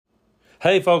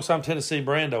Hey, folks, I'm Tennessee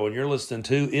Brando, and you're listening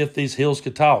to If These Hills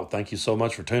Could Talk. Thank you so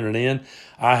much for tuning in.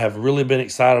 I have really been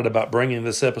excited about bringing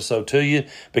this episode to you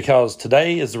because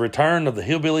today is the return of the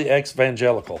Hillbilly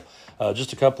Exvangelical.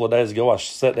 Just a couple of days ago, I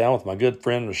sat down with my good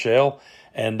friend Michelle,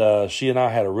 and she and I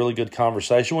had a really good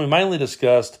conversation. We mainly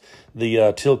discussed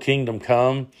the Till Kingdom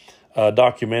Come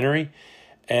documentary.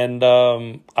 And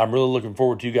I'm really looking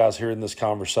forward to you guys hearing this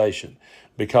conversation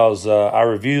because I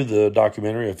reviewed the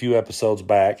documentary a few episodes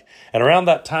back. And around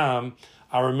that time,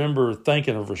 I remember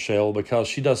thinking of Rochelle because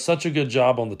she does such a good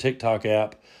job on the TikTok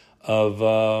app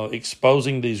of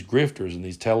exposing these grifters and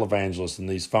these televangelists and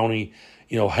these phony,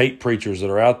 hate preachers that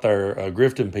are out there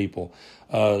grifting people.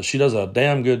 She does a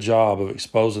damn good job of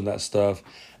exposing that stuff.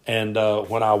 And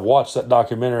when I watched that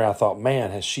documentary, I thought, man,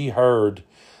 has she heard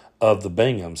of the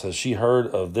Binghams? Has she heard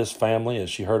of this family? Has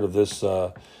she heard of this,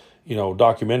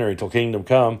 documentary Till Kingdom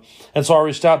Come? And so I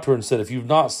reached out to her and said, if you've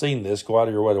not seen this, go out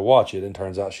of your way to watch it. And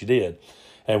turns out she did.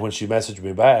 And when she messaged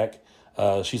me back,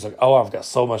 she's like, oh, I've got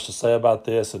so much to say about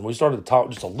this. And we started to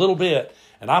talk just a little bit.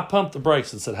 And I pumped the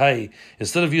brakes and said, hey,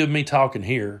 instead of you and me talking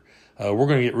here, we're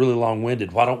going to get really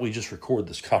long-winded. Why don't we just record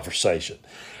this conversation?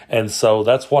 And so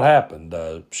that's what happened.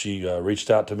 She reached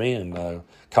out to me and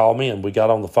called me, and we got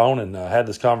on the phone and had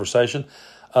this conversation.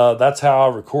 That's how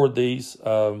I record these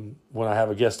when I have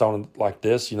a guest on like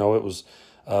this. It was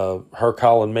her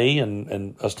calling me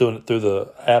and us doing it through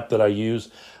the app that I use.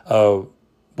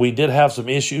 We did have some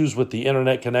issues with the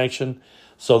internet connection,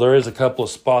 so there is a couple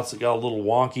of spots that got a little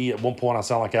wonky. At one point, I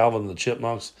sound like Alvin and the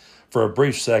Chipmunks for a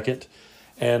brief second.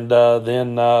 And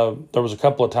then there was a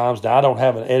couple of times. Now, I don't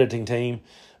have an editing team,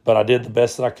 but I did the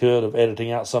best that I could of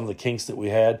editing out some of the kinks that we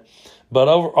had. But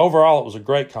overall, it was a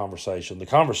great conversation. The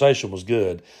conversation was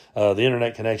good. The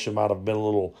internet connection might have been a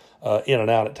little in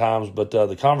and out at times, but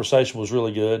the conversation was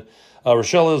really good.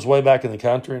 Rochelle lives way back in the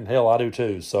country, and hell, I do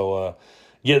too. So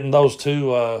getting those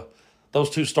two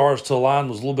stars to align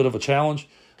was a little bit of a challenge,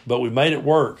 but we made it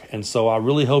work. And so I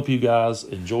really hope you guys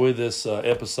enjoy this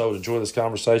episode, enjoy this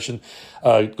conversation.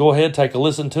 Go ahead, take a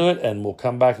listen to it, and we'll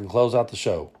come back and close out the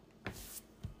show.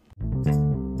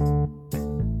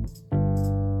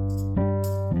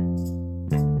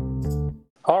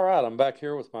 All right, I'm back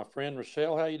here with my friend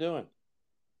Rochelle. How you doing?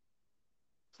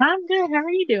 I'm good. How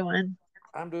are you doing?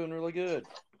 I'm doing really good.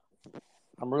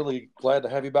 I'm really glad to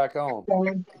have you back on.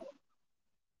 Good.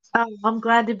 I'm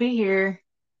glad to be here.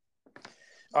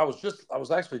 I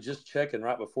was actually just checking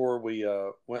right before we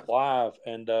went live,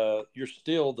 and you're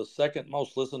still the second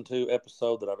most listened to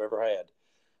episode that I've ever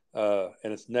had,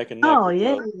 and it's neck and neck Oh, with the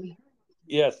yay.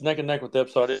 yeah, it's neck and neck with the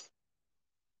episode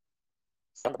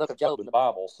of Job in the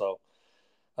Bible. So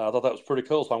I thought that was pretty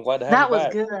cool. So I'm glad to have you That was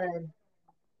back. good.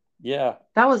 Yeah,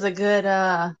 That was a good,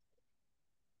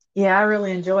 yeah, I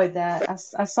really enjoyed that.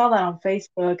 I saw that on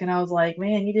Facebook and I was like,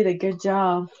 man, you did a good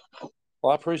job.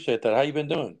 well, I appreciate that. How you been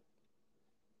doing?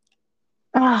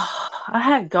 Oh, I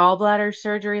had gallbladder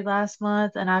surgery last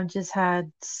month and I've just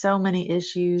had so many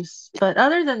issues. But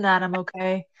other than that, I'm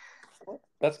okay.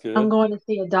 That's I'm good. going to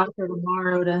see a doctor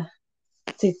tomorrow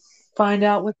to find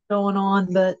out what's going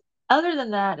on. But other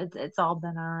than that, it's all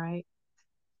been all right.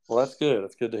 Well, that's good.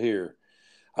 That's good to hear.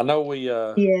 I know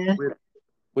Yeah.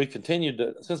 we continued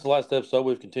to, since the last episode,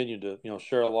 we've continued to,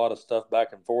 share a lot of stuff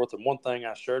back and forth. And one thing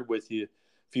I shared with you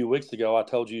a few weeks ago, I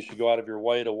told you should go out of your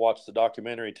way to watch the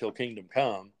documentary Till Kingdom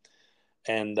Come.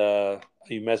 And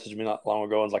you messaged me not long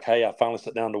ago and was like, hey, I finally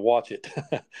sat down to watch it.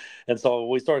 And so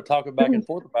we started talking back and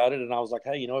forth about it. And I was like,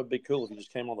 hey, it'd be cool if you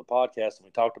just came on the podcast and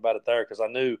we talked about it there, because I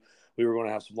knew we were going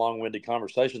to have some long-winded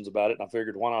conversations about it. And I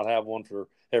figured, why not have one for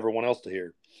everyone else to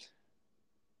hear?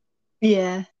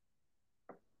 Yeah.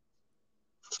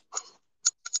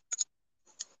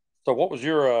 So what was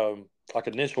your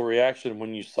initial reaction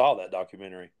when you saw that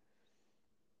documentary?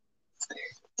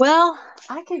 Well,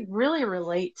 I could really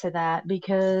relate to that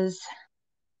because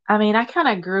I mean, I kind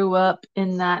of grew up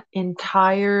in like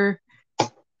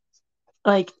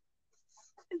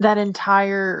that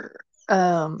entire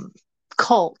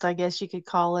cult, I guess you could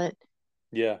call it.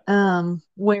 Yeah.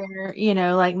 Where,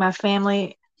 like my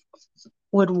family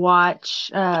would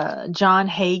watch John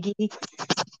Hagee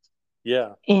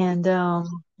Yeah. and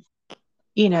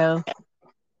you know,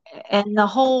 and the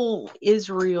whole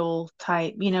Israel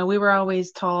type, we were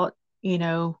always taught,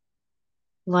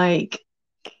 like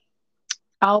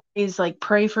always like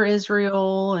pray for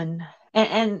Israel and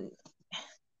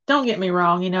don't get me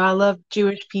wrong, I love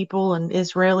Jewish people and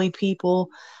Israeli people,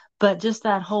 but just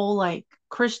that whole like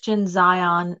Christian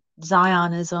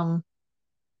Zionism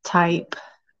type,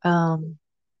 um,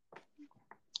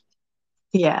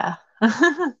 yeah. So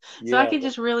I Yeah. could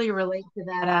just really relate to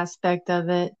that aspect of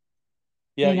it.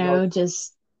 Yeah,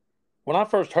 just when I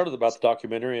first heard about the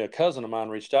documentary, a cousin of mine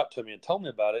reached out to me and told me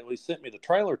about it. And he sent me the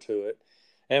trailer to it.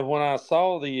 And when I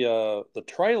saw the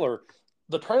trailer's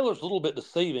a little bit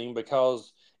deceiving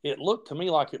because it looked to me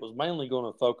like it was mainly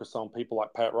going to focus on people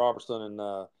like Pat Robertson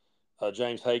and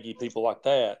James Hagee, people like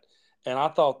that. And I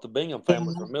thought the Bingham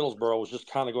family yeah. from Middlesboro was just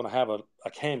kind of going to have a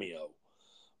cameo.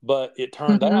 But it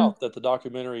turned Hmm. out that the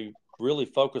documentary really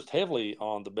focused heavily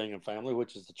on the Bingham family,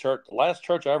 which is the last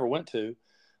church I ever went to.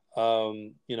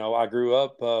 I grew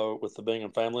up with the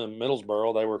Bingham family in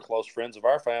Middlesboro. They were close friends of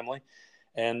our family.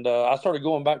 And I started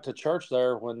going back to church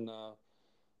there when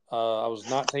I was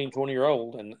 19, 20 year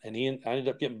old, I ended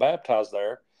up getting baptized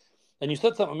there. And you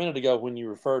said something a minute ago when you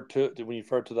referred to it, when you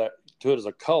referred to it as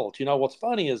a cult. What's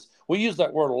funny is we use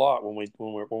that word a lot when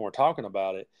we're talking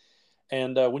about it.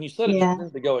 And when you said it just a Yeah.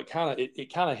 minute ago, it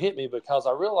kind of hit me because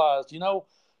I realized,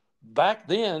 back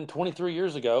then, 23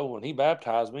 years ago, when he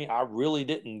baptized me, I really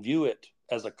didn't view it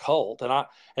as a cult. And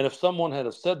if someone had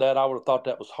have said that, I would have thought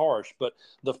that was harsh. But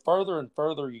the further and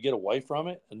further you get away from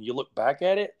it and you look back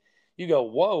at it, you go,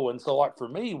 whoa. And so, like for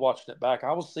me, watching it back,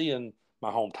 I was seeing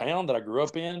my hometown that I grew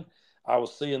up in. I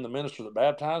was seeing the minister that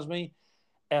baptized me,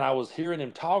 and I was hearing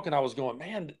him talk, and I was going,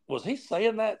 "Man, was he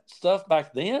saying that stuff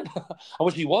back then?" I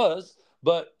wish he was,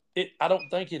 but I don't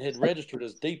think it had registered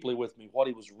as deeply with me what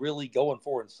he was really going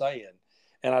for and saying,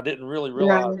 and I didn't really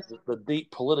realize Right. the deep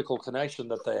political connection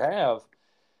that they have.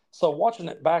 So watching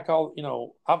it back,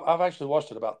 I've actually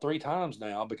watched it about 3 times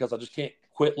now because I just can't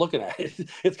quit looking at it.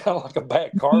 It's kind of like a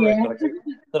bad car wreck Yeah.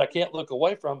 that I can't look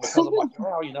away from because I'm like,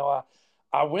 wow,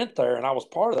 I went there and I was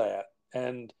part of that,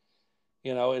 and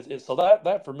so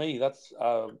that for me, that's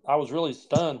I was really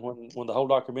stunned when the whole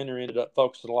documentary ended up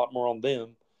focusing a lot more on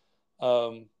them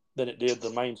than it did the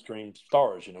mainstream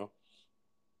stars.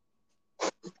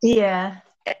 Yeah.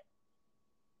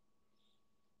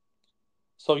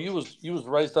 So you was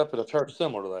raised up in a church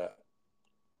similar to that.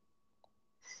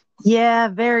 Yeah,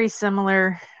 very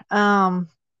similar. Um,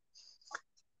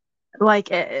 like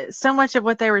so much of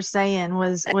what they were saying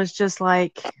was just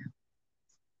like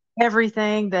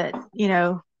everything that,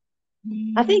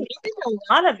 I think even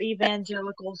a lot of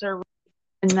evangelicals are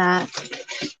in that.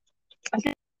 I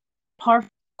think par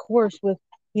course with,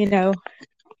 you know,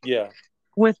 Yeah,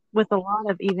 with a lot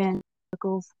of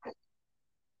evangelicals.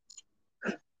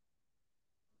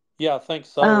 yeah, I think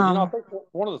so. And I Um, think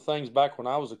one of the things back when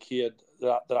I was a kid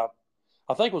that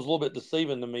I think was a little bit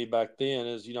deceiving to me back then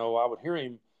is I would hear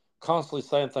him constantly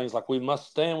saying things like, "We must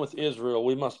stand with Israel.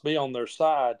 We must be on their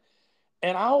side."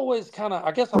 And I always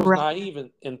I guess I was right, naive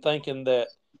in thinking that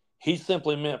he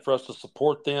simply meant for us to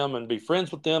support them and be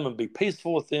friends with them and be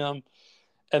peaceful with them.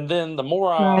 And then the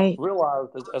more I right.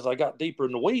 realized as I got deeper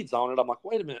in the weeds on it, I'm like,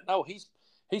 wait a minute, no, he's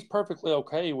perfectly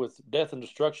okay with death and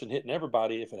destruction hitting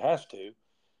everybody if it has to,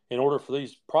 in order for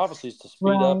these prophecies to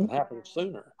speed up Right. and happen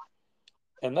sooner.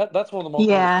 And that's one of the more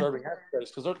Yeah. disturbing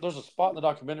aspects because there's a spot in the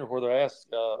documentary where they ask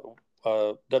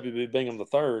W.B. Bingham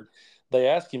III, they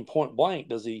ask him point blank,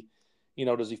 does he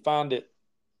find it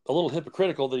a little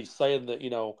hypocritical that he's saying that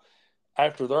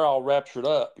after they're all raptured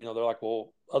up, they're like,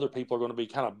 well, other people are going to be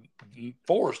kind of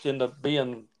forced into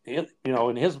being in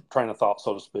his train of thought,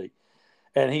 so to speak.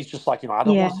 And he's just like, I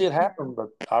don't Yeah. want to see it happen, but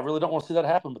I really don't want to see that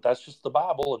happen, but that's just the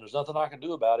Bible, and there's nothing I can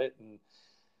do about it. And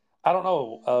I don't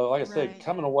know. Like I said, Right.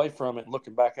 coming away from it and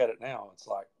looking back at it now, it's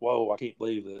like, whoa, I can't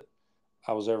believe that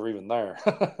I was ever even there.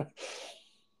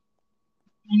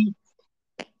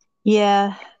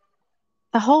 Yeah.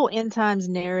 The whole end times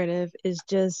narrative is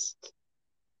just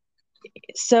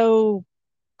so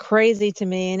crazy to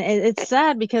me. And it's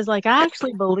sad because like I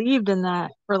actually believed in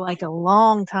that for like a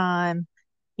long time.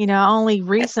 I only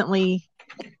recently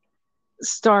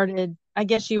started, I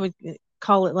guess you would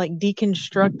call it like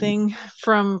deconstructing Yeah,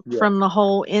 from the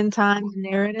whole end times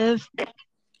narrative.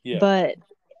 yeah, But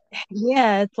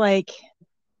yeah, it's like,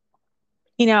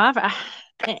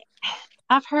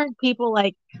 I've heard people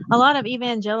like a lot of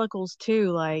evangelicals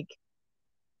too, like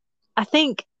I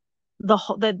think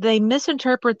that they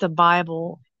misinterpret the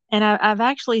Bible, and I've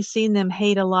actually seen them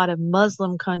hate a lot of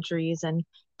Muslim countries and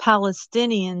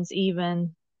Palestinians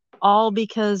even, all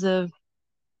because of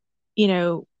you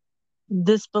know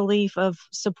this belief of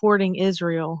supporting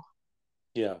Israel,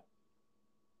 yeah,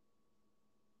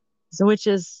 so which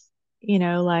is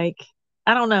like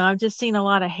I don't know. I've just seen a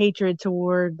lot of hatred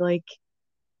toward like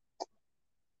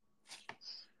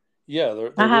yeah.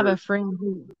 They're I have very. a friend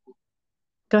who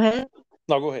go ahead.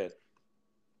 No, go ahead.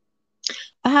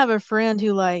 I have a friend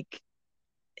who like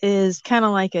is kind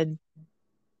of like a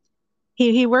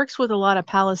he works with a lot of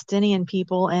Palestinian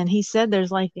people, and he said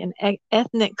there's like an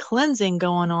ethnic cleansing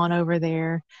going on over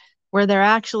there. where they're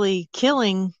actually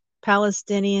killing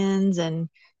Palestinians. And,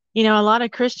 a lot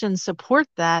of Christians support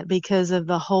that because of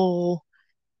the whole,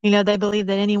 they believe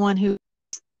that anyone who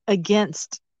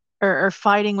against or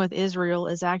fighting with Israel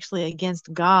is actually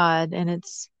against God. And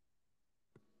it's,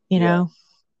 you Yeah. know,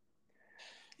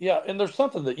 Yeah, and there's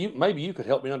something that maybe you could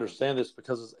help me understand this,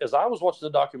 because as I was watching the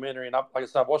documentary, and like I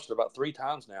said, I've watched it about 3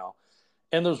 times now,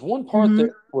 and there's one part hmm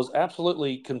that was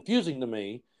absolutely confusing to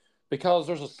me, because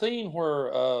there's a scene where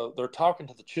they're talking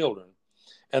to the children,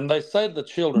 and they say to the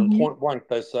children hmm point blank,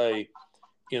 they say,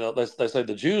 they say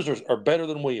the Jews are better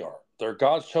than we are. They're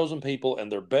God's chosen people,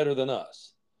 and they're better than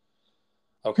us.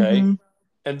 Okay, hmm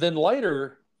and then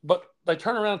later, but they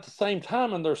turn around at the same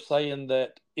time and they're saying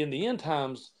that in the end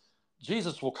times,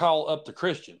 Jesus will call up the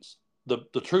Christians,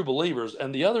 the true believers,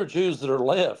 and the other Jews that are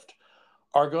left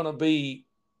are going to be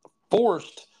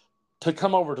forced to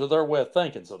come over to their way of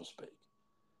thinking, so to speak.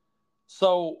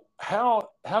 So how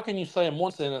can you say in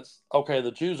one sentence, okay,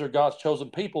 the Jews are God's chosen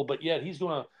people, but yet He's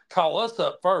going to call us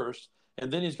up first,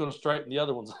 and then He's going to straighten the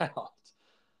other ones out?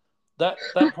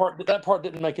 That part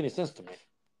didn't make any sense to me.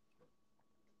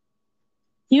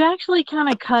 You actually kind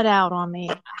of cut out on me.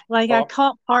 Like I Oh,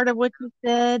 caught part of what you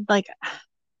said, I'm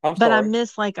but I sorry.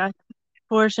 missed like a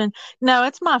portion. No,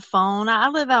 it's my phone. I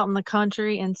live out in the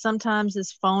country, and sometimes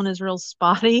this phone is real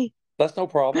spotty. That's no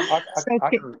problem. So I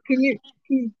can. can you?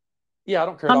 Yeah, I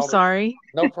don't care at I'm all. sorry.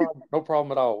 No problem. No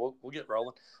problem at all. We'll get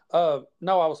rolling.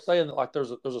 No, I was saying that, like,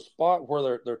 there's a spot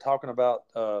where they're talking about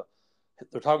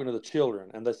they're talking to the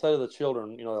children, and they say to the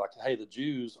children, like, hey, the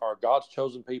Jews are God's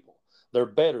chosen people. They're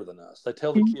better than us. They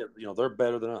tell the kids, they're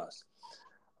better than us.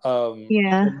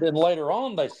 Yeah. And then later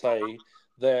on, they say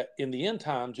that in the end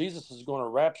time, Jesus is going to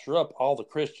rapture up all the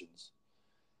Christians,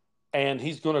 and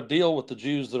He's going to deal with the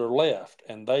Jews that are left,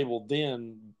 and they will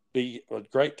then be a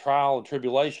great trial and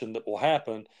tribulation that will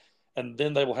happen, and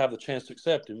then they will have the chance to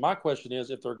accept Him. My question is,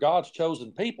 if they're God's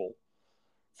chosen people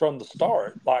from the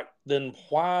start, like, then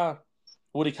why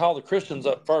would He call the Christians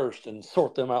up first and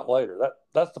sort them out later?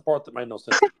 That's the part that made no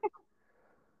sense to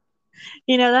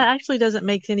me. That actually doesn't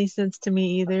make any sense to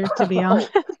me either, to be honest.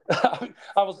 No,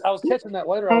 I was catching that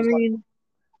later. I I was like, mean,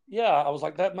 yeah, I was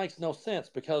like, that makes no sense,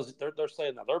 because they're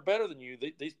saying that they're better than you.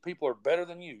 These people are better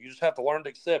than you. You just have to learn to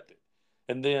accept it.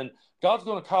 And then God's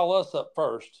going to call us up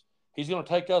first. He's going to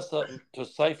take us up to a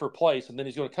safer place, and then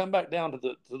He's going to come back down to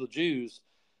the Jews,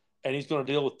 and He's going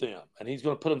to deal with them, and He's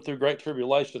going to put them through great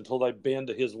tribulation until they bend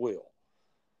to His will.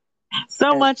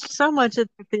 And so much of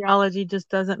the theology just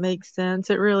doesn't make sense.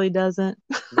 It really doesn't.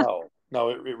 no,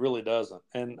 it really doesn't.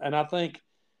 And I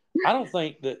don't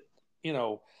think that,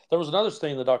 there was another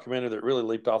scene in the documentary that really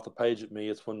leaped off the page at me.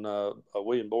 It's when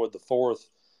William Boyd the Fourth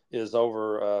is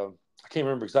over. I can't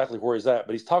remember exactly where he's at,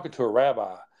 but he's talking to a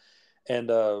rabbi, and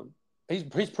he's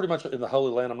pretty much in the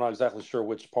Holy Land. I'm not exactly sure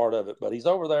which part of it, but he's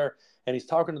over there and he's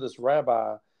talking to this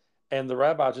rabbi, and the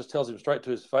rabbi just tells him straight to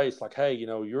his face, like, "Hey,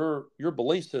 your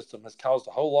belief system has caused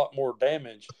a whole lot more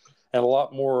damage and a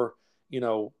lot more, you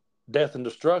know, death and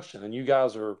destruction, and you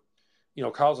guys are,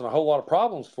 causing a whole lot of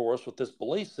problems for us with this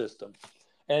belief system."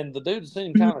 And the dude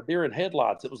seemed kind of deer in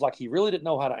headlights. It was like he really didn't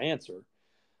know how to answer,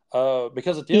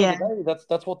 because at the end of Yeah. the day,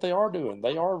 that's what they are doing.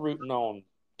 They are rooting on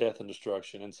death and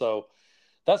destruction, and so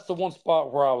that's the one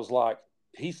spot where I was like,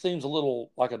 he seems a little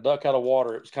like a duck out of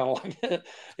water. It was kind of like,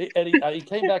 and he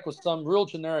came back with some real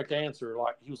generic answer.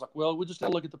 Like, he was like, well, we just got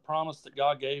to look at the promise that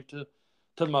God gave to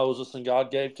Moses and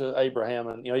God gave to Abraham,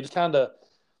 and he just kind of,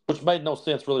 which made no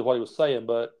sense really what he was saying,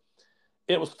 but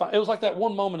it was like that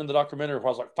one moment in the documentary where I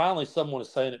was like, finally someone is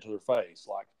saying it to their face,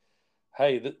 like,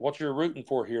 hey, what you're rooting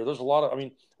for here. There's a lot of, I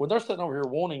mean, when they're sitting over here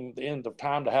wanting the end of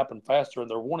time to happen faster, and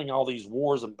they're wanting all these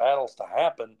wars and battles to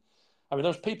happen. I mean,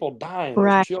 there's people dying,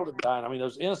 there's Right. children dying. I mean,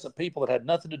 there's innocent people that had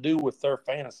nothing to do with their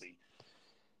fantasy.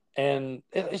 And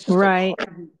it's just Right.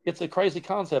 it's a crazy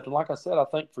concept. And like I said, I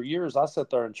think for years I sat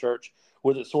there in church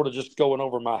with it sort of just going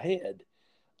over my head,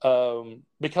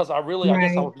 because I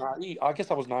guess I Right. was naive. I guess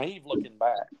I was naive looking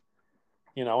back,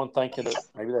 and thinking that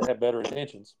maybe they had better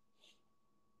intentions.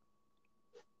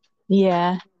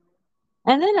 Yeah.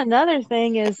 And then another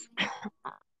thing is,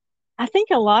 I think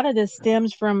a lot of this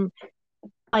stems from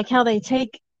like how they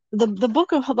take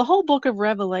the whole book of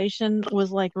Revelation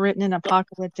was like written in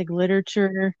apocalyptic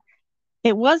literature.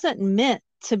 It wasn't meant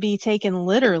to be taken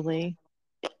literally,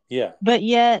 Yeah, but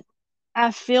yet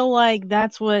I feel like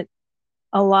that's what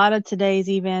a lot of today's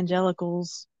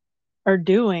evangelicals are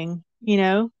doing,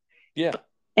 yeah,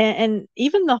 and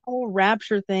even the whole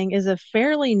rapture thing is a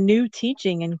fairly new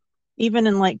teaching, and even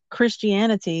in like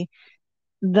Christianity,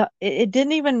 it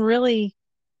didn't even really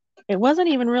it wasn't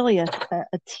even really a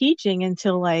teaching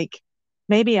until like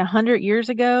maybe 100 years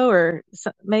ago, or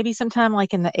maybe sometime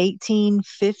like in the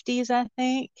 1850s, I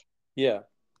think. Yeah.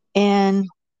 And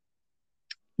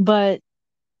but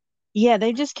yeah,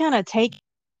 they just kind of take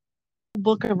the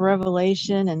book of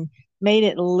Revelation and made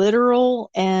it literal.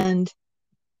 And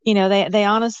they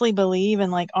honestly believe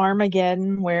in like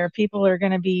Armageddon, where people are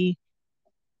going to be,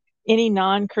 any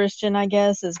non-Christian, I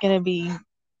guess, is going to be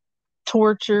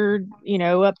tortured,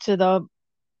 up to the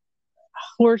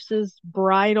horse's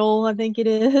bridle, I think it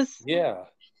is. Yeah.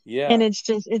 And Yeah.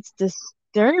 it's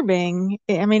disturbing.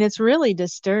 I mean, it's really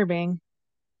disturbing.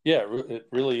 Yeah. It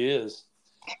really is.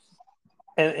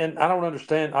 And I don't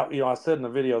understand. I said in the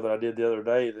video that I did the other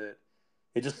day that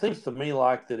it just seems to me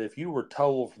like that if you were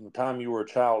told from the time you were a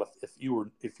child, if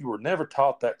you were never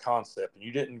taught that concept and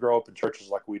you didn't grow up in churches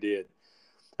like we did,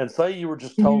 and say you were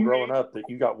just told Hmm. growing up that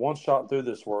you got one shot through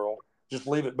this world, just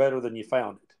leave it better than you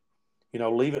found it.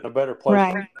 Leave it in a better place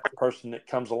for Right. the next person that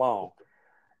comes along.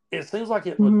 It seems like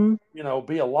it would, Hmm.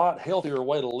 be a lot healthier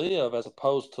way to live as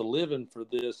opposed to living for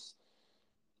this,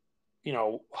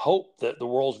 hope that the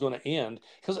world's going to end.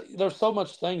 Because there's so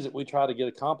much things that we try to get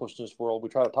accomplished in this world. We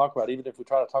try to talk about, even if we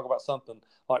try to talk about something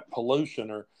like pollution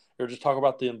or just talk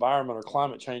about the environment or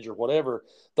climate change or whatever.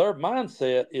 Their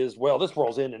mindset is, well, this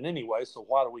world's ending anyway, so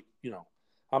why do we,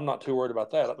 I'm not too worried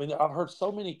about that. I mean, I've heard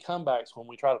so many comebacks when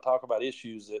we try to talk about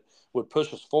issues that would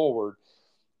push us forward.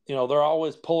 They're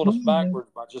always pulling us backwards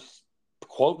by just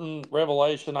quoting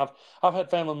Revelation. I've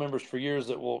had family members for years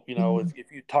that will,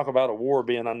 if you talk about a war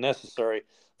being unnecessary,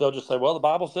 they'll just say, well, the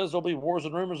Bible says there'll be wars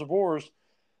and rumors of wars.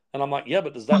 And I'm like, yeah,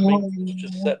 but does that mean we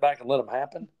just Oh, sit back and let them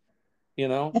happen? You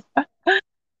know?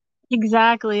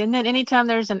 exactly. And then anytime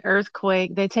there's an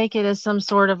earthquake, they take it as some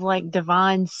sort of like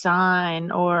divine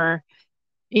sign, or,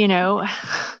 you know,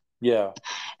 Yeah.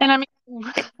 and I mean,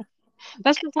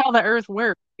 that's just how the earth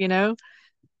works.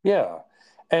 Yeah.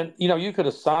 And, you could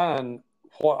assign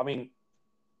what, I mean,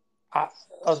 I,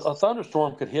 a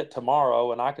thunderstorm could hit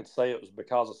tomorrow and I could say it was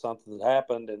because of something that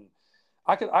happened. And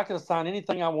I could assign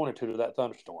anything I wanted to that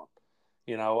thunderstorm.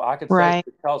 I could say Right.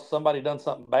 because somebody done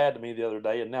something bad to me the other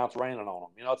day, and now it's raining on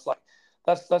them. It's like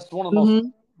that's one of the most Hmm.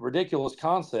 ridiculous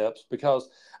concepts. Because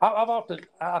I've often,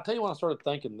 I'll tell you when I started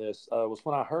thinking this was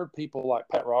when I heard people like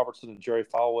Pat Robertson and Jerry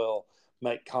Falwell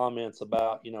make comments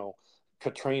about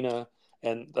Katrina,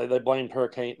 and they blamed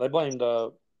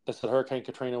they said Hurricane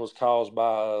Katrina was caused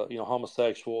by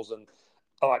homosexuals, and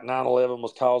like 9/11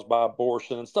 was caused by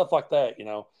abortion and stuff like that.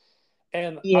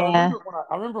 And I Yeah.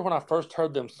 remember when I first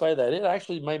heard them say that, it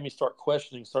actually made me start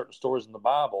questioning certain stories in the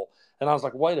Bible. And I was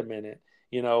like, wait a minute,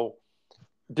 you know,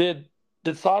 did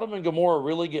did Sodom and Gomorrah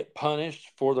really get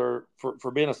punished for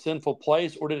being a sinful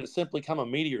place, or did it simply come a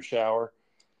meteor shower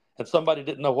and somebody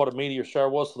didn't know what a meteor shower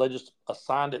was, so they just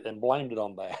assigned it and blamed it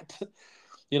on that?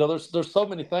 There's so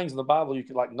many things in the Bible you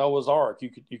could, like Noah's Ark, you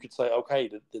could say, okay,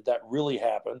 did that really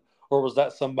happen, or was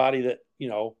that somebody that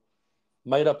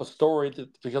made up a story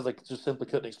because they just simply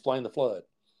couldn't explain the flood?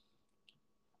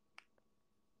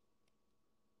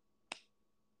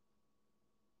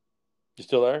 You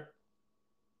still there?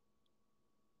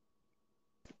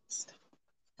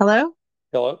 Hello?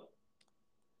 Hello?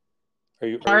 Are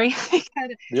Sorry. you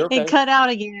It okay? cut out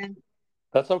again.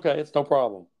 That's okay. It's no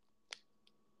problem.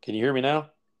 Can you hear me now?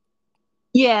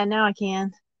 Yeah, now I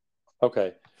can.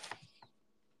 Okay.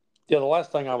 Yeah, the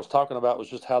last thing I was talking about was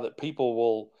just how that people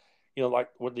will, like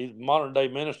when these modern day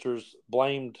ministers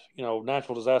blamed,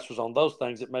 natural disasters on those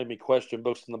things. It made me question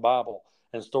books in the Bible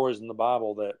and stories in the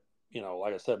Bible that,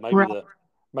 like I said, Right.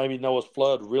 maybe Noah's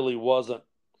flood really wasn't.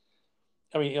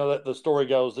 I mean, that the story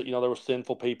goes that, there were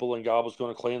sinful people and God was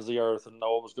going to cleanse the earth and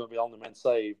Noah was going to be the only man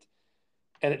saved.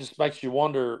 And it just makes you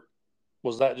wonder,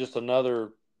 was that just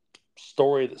another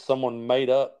story that someone made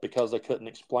up because they couldn't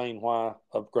explain why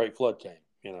a great flood came?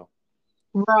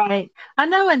 Right. I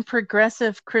know in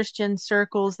progressive Christian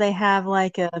circles they have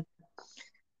like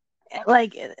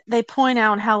they point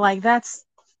out how like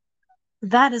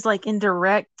that is like in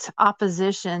direct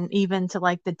opposition even to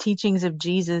like the teachings of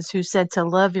Jesus, who said to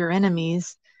love your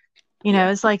enemies. Yeah.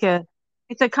 It's like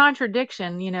it's a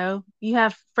contradiction. You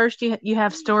have first you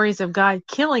have stories of God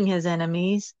killing his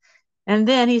enemies, and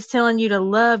then he's telling you to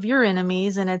love your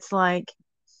enemies, and it's like,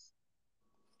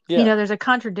 Yeah. there's a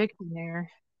contradiction there.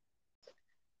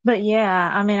 But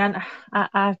yeah, I mean,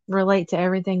 I relate to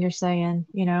everything you're saying.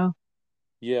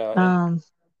 Yeah. And Um,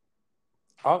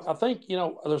 I think,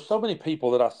 there's so many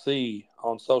people that I see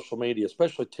on social media,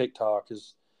 especially TikTok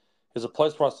is a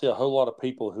place where I see a whole lot of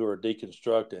people who are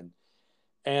deconstructing.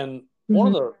 And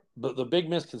one of mhm. the big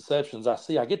misconceptions I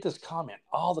see, I get this comment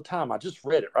all the time. I just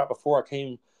read it right before I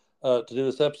came to do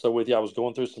this episode with you. I was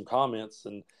going through some comments,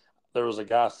 and there was a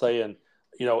guy saying,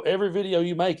 every video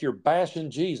you make, you're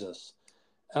bashing Jesus.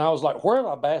 And I was like, where have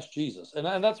I bashed Jesus?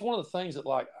 And that's one of the things that,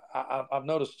 like, I've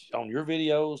noticed on your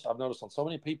videos. I've noticed on so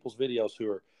many people's videos who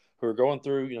are going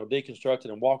through,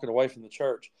 deconstructing and walking away from the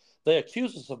church. They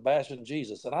accuse us of bashing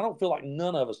Jesus. And I don't feel like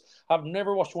none of us, I've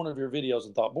never watched one of your videos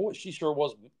and thought, boy, she sure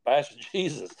was bashing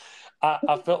Jesus.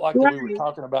 I felt like that we were Right.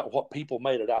 talking about what people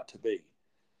made it out to be.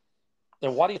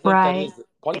 And why do you think that Right. is?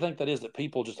 Why do you think that is that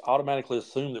people just automatically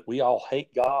assume that we all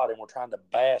hate God and we're trying to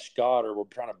bash God or we're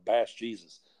trying to bash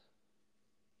Jesus?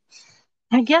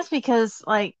 I guess because,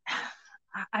 like,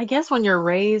 I guess when you're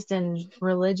raised in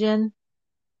religion,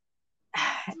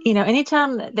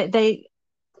 anytime that they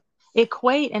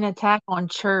equate an attack on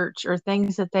church or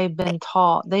things that they've been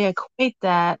taught, they equate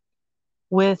that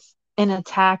with an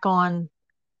attack on,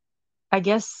 I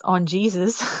guess, on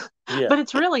Jesus, Yeah. but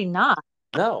it's really not.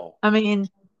 No. I mean,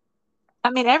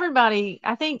 everybody,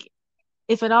 I think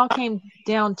if it all came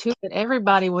down to it,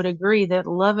 everybody would agree that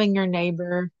loving your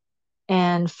neighbor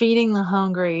and feeding the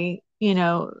hungry,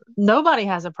 nobody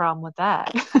has a problem with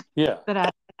that Yeah.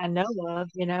 that I know of.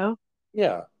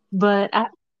 Yeah. But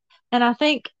I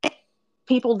think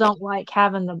people don't like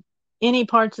having any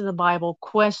parts of the Bible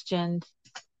questioned,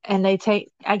 and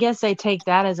I guess they take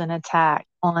that as an attack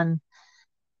on,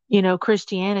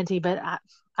 Christianity, but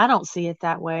I don't see it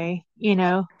that way.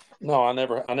 No, I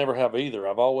never have either.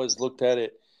 I've always looked at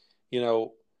it, you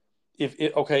know, if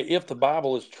the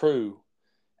Bible is true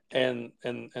and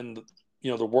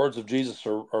the words of Jesus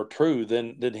are true,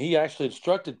 then he actually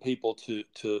instructed people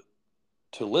to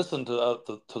listen to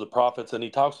the prophets, and he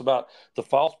talks about the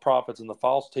false prophets and the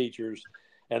false teachers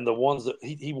and the ones that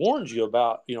he warns you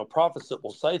about, prophets that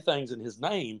will say things in his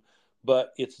name,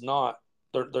 but it's not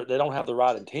they don't have the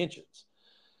right intentions.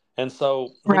 And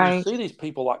so when you Right. see these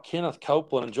people like Kenneth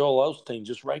Copeland and Joel Osteen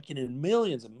just raking in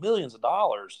millions and millions of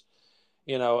dollars,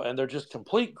 and they're just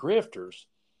complete grifters.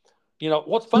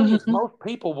 What's funny is Hmm. most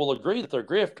people will agree that they're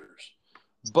grifters,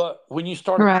 but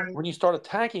Right. when you start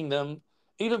attacking them,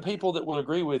 even people that will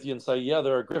agree with you and say, yeah,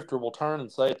 they're a grifter, will turn and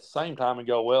say at the same time and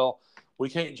go, well, we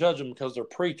can't judge them because they're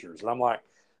preachers. And I'm like,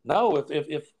 no, if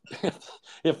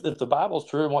the Bible's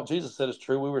true and what Jesus said is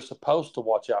true, we were supposed to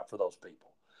watch out for those people.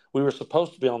 We were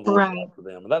supposed to be on the Right. lookout for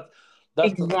them. And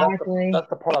that's Exactly.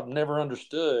 the part I've never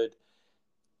understood.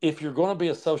 If you're going to be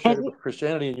associated And with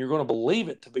Christianity and you're going to believe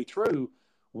it to be true,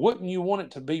 wouldn't you want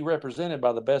it to be represented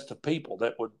by the best of people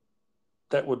that would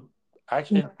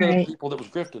actually, instead of right. people that was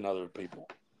grifting other people?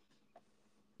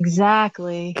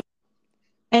 Exactly.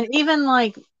 And even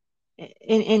like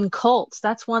in cults,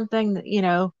 that's one thing that,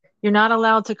 you're not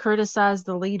allowed to criticize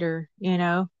the leader.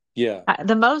 Yeah,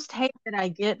 The most hate that I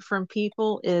get from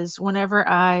people is whenever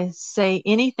I say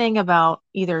anything about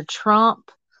either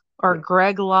Trump or yeah,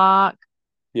 Greg Locke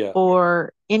yeah.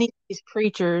 or any of these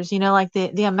preachers, like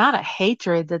the amount of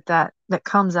hatred that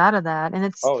comes out of that. And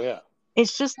it's Oh, yeah,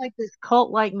 it's just like this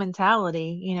cult like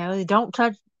mentality. They don't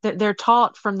touch they're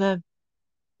taught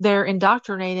they're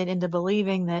indoctrinated into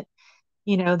believing that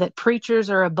preachers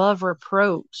are above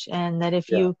reproach, and that if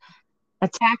yeah, you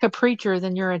attack a preacher,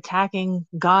 then you're attacking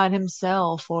God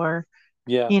himself, or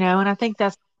yeah, and I think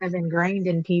that's kind of ingrained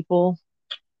in people.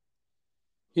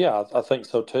 yeah. I think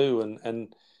so too.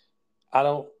 And I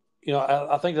don't,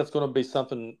 I think that's going to be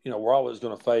something, we're always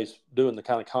going to face doing the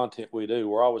kind of content we do.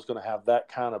 We're always going to have that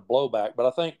kind of blowback. But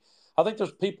I think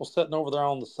there's people sitting over there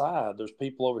on the side. There's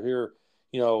people over here,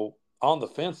 on the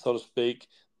fence, so to speak,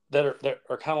 that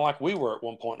are kind of like we were at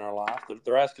one point in our life.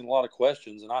 They're asking a lot of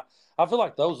questions, and I feel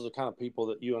like those are the kind of people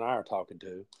that you and I are talking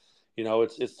to.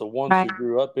 It's the ones Right. who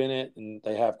grew up in it and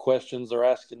they have questions they're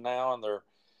asking now, and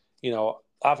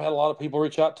I've had a lot of people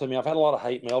reach out to me. I've had a lot of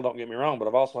hate mail, don't get me wrong, but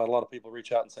I've also had a lot of people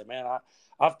reach out and say, man,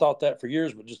 I've thought that for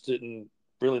years, but just didn't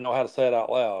really know how to say it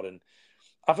out loud. And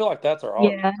I feel like that's our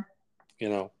audience, Yeah. you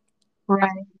know.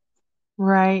 Right.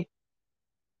 Right.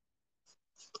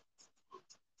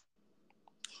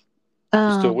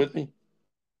 You still um with me?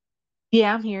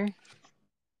 yeah, I'm here.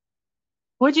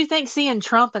 What'd you think seeing Donald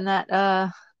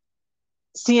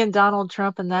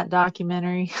Trump in that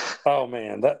documentary? Oh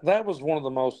man, that was one of the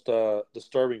most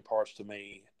disturbing parts to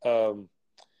me. And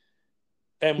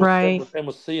was and Right. was, and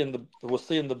was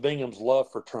seeing the Bingham's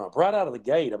love for Trump right out of the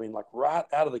gate. I mean, like right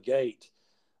out of the gate.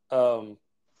 Um,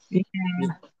 Yeah.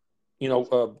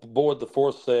 you, Boyd the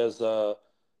Fourth says,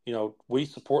 we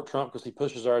support Trump because he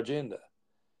pushes our agenda.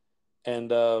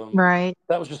 And Right.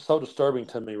 that was just so disturbing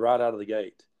to me right out of the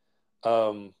gate.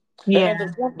 Um, and, Yeah. and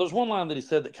there's one line that he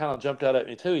said that kind of jumped out at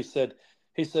me too. He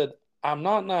said, I'm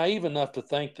not naive enough to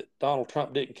think that Donald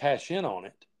Trump didn't cash in on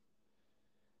it.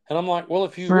 And I'm like, well,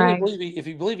 if you really Right. believe if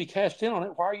you believe he cashed in on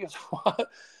it, why are you?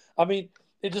 I mean,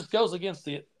 it just goes against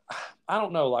the. I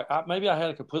don't know. Like maybe I had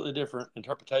a completely different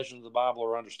interpretation of the Bible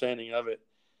or understanding of it,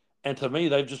 and to me,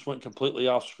 they've just went completely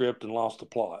off script and lost the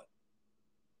plot.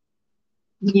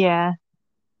 Yeah.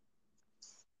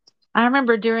 I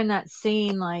remember during that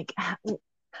scene, like,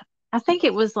 I think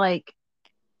it was like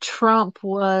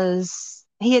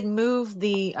he had moved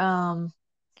oh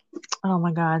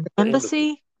my God, the The embassy.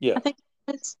 embassy, I Yeah. think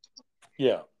it is.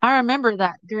 Yeah. I remember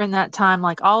that during that time,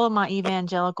 like all of my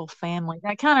evangelical family,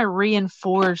 that kind of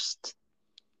reinforced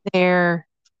their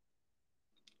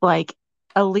like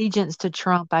allegiance to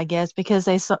Trump, I guess, because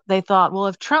they thought, well,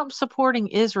 if Trump's supporting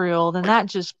Israel, then that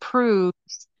just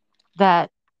proves that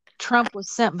Trump was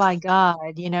sent by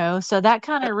God, you know? So that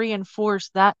kind of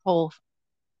reinforced that whole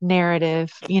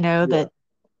narrative, Yeah.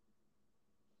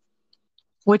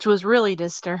 which was really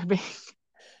disturbing.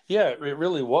 Yeah, it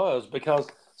really was because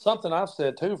something I've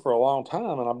said too for a long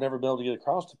time, and I've never been able to get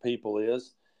across to people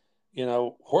is,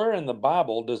 where in the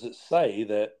Bible does it say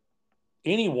that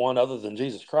anyone other than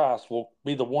Jesus Christ will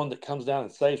be the one that comes down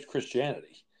and saves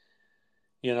Christianity?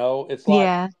 It's like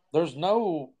Yeah, there's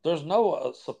no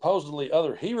supposedly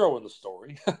other hero in the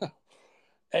story,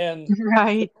 and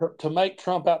right, to make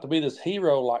Trump out to be this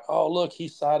hero, like, oh look, he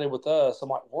sided with us. I'm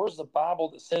like, where's the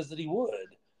Bible that says that he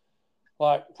would?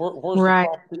 Like, where's the right,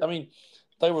 prophecy? I mean,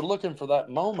 they were looking for that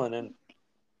moment, and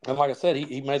like I said,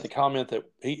 he made the comment that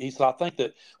he said, I think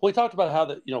that, well, he talked about how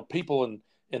that, people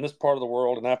in this part of the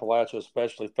world, in Appalachia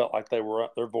especially, felt like their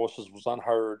voices was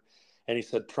unheard. And he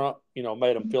said Trump,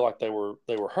 made them feel like they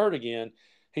were heard again.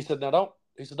 He said, don't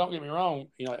get me wrong,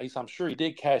 he said, I'm sure he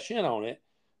did cash in on it,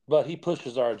 but he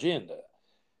pushes our agenda.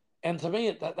 And to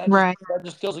me, right, that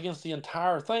just goes against the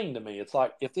entire thing to me. It's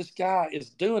like, if this guy is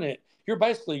doing it, you're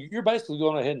basically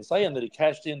going ahead and saying that he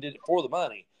cashed in, did it for the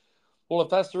money. Well, if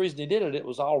that's the reason he did it, it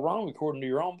was all wrong according to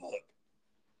your own book.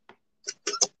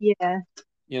 yeah,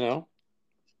 You know.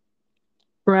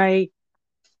 right.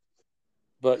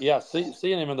 But yeah,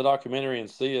 seeing him in the documentary and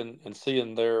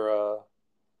seeing their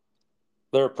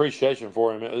appreciation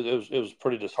for him, it was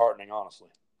pretty disheartening, honestly,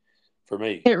 for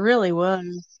me. It really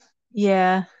was.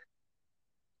 Yeah.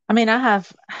 I mean, I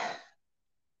have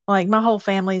like my whole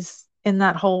family's in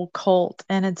that whole cult,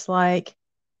 and it's like,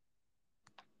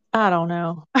 I don't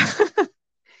know.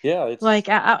 Yeah, Like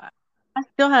I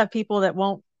still have people that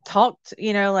won't talk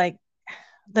to, like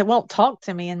that won't talk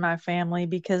to me in my family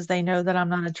because they know that I'm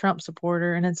not a Trump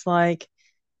supporter, and it's like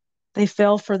they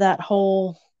fell for that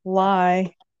whole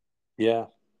lie. yeah,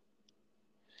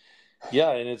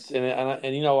 yeah, and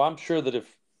I'm sure that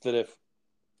if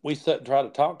we sat and tried to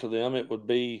talk to them, it would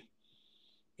be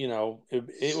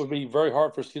it would be very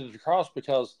hard for us to get it across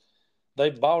because they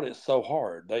bought it so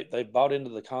hard. They bought into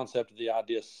the concept of the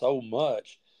idea so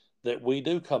much that we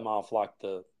do come off like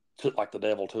the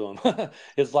devil to them.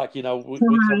 It's like we come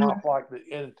Right. off like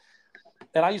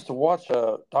and I used to watch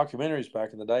documentaries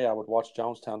back in the day. I would watch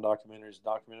Jonestown documentaries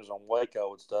on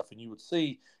Waco and stuff, and you would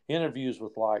see interviews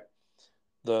with like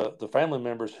the family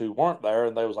members who weren't there,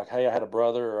 and they was like, hey, I had a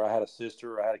brother or I had a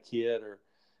sister or I had a kid or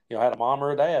I had a mom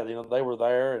or a dad. They were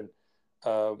there,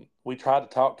 and we tried to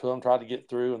talk to them, tried to get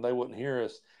through, and they wouldn't hear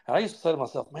us. And I used to say to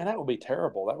myself, man, that would be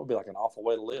terrible. That would be like an awful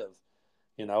way to live.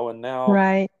 And now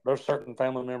Right. there's certain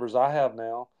family members I have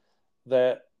now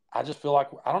that I just feel like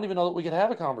I don't even know that we could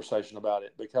have a conversation about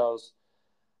it because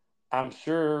I'm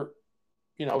sure,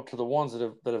 to the ones that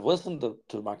have listened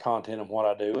to my content and what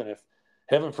I do, and if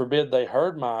heaven forbid they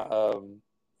heard my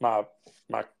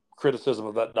my criticism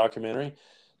of that documentary,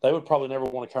 they would probably never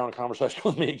want to carry on a conversation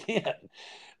with me again.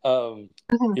 Um,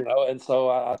 Mhm. and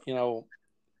so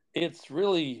it's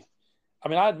really, I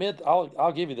mean, I admit,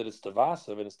 I'll give you that it's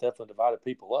divisive and it's definitely divided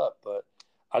people up, but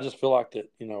I just feel like that,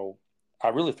 I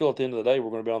really feel at the end of the day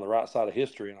we're going to be on the right side of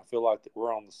history, and I feel like that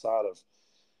we're on the side of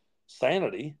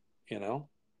sanity. You know.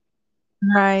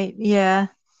 Right. Yeah.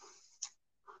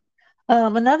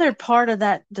 Another part of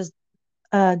that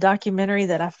documentary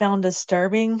that I found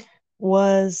disturbing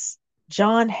was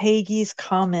John Hagee's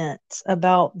comments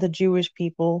about the Jewish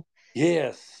people.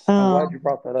 Yes, I'm glad you Um,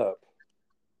 brought that up.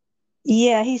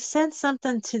 yeah, he said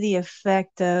something to the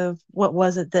effect of, what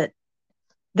was it,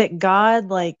 that God,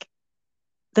 like,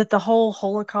 that the whole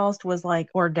Holocaust was like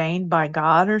ordained by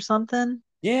God or something.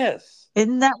 Yes,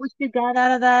 Isn't that what you got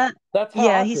out of that? that's how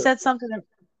Yeah, I he took said it. something.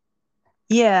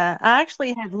 Yeah, I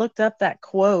actually had looked up that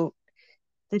quote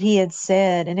that he had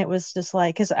said, and it was just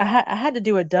like, because I had to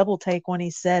do a double take when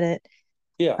he said it.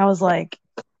 Yeah, I was like,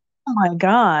 oh my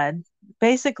God,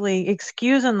 basically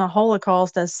excusing the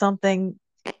Holocaust as something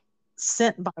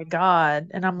sent by God.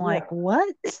 And I'm like, yeah,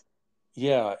 what?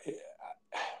 yeah,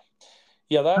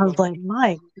 yeah. I That was was like,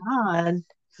 my God.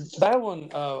 That one,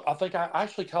 I think I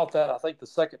actually caught that. I think the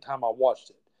second time I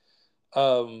watched it,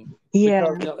 Yeah,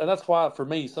 because and that's why for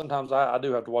me sometimes I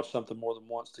do have to watch something more than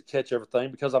once to catch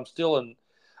everything because I'm still in.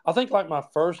 I think like my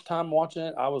first time watching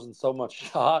it, I was in so much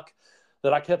shock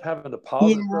that I kept having to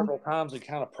pause it yeah, several times and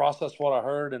kind of process what I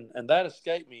heard, and that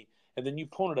escaped me. And then you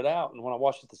pointed it out, and when I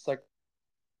watched it the second,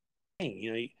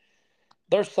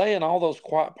 they're saying all those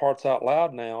quiet parts out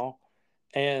loud now,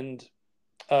 and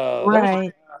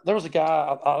right. there was a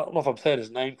guy. I don't know if I'm saying his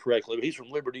name correctly, but he's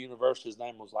from Liberty University. His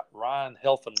name was like Ryan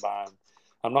Helfenbein.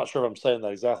 I'm not sure if I'm saying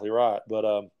that exactly right,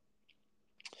 but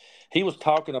he was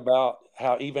talking about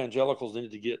how evangelicals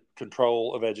needed to get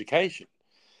control of education.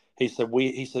 He said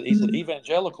Mhm.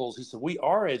 evangelicals. He said we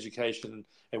are education,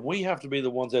 and we have to be the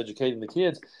ones educating the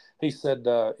kids. He said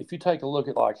if you take a look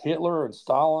at like Hitler and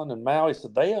Stalin and Mao, he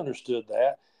said they understood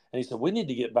that, and he said we need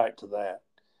to get back to that.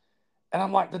 And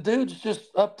I'm like, the dude's just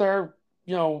up there,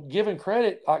 giving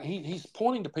credit. Like he's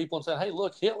pointing to people and saying, "Hey,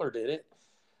 look, Hitler did it,"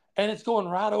 and it's going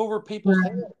right over people's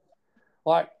Right. heads.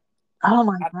 Like Oh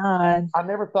my I, God. I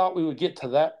never thought we would get to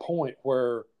that point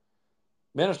where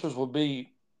ministers would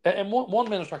be. And one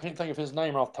minister, I can't think of his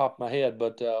name off the top of my head,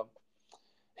 but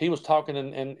he was talking,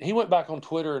 and he went back on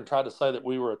Twitter and tried to say that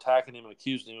we were attacking him and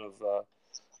accused him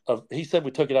of. He said we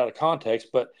took it out of context,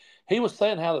 but he was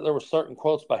saying how that there were certain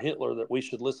quotes by Hitler that we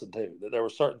should listen to. That there were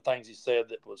certain things he said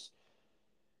that was,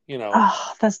 you know,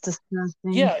 Oh, that's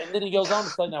disgusting. yeah. And then he goes on to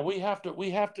say, now we have to,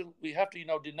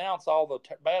 denounce all the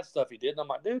bad stuff he did. And I'm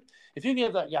like, dude, if you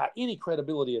give that guy any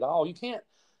credibility at all, you can't.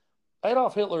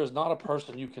 Adolf Hitler is not a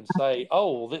person you can say,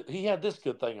 oh, he had this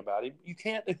good thing about him. You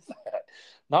can't do that.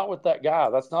 Not with that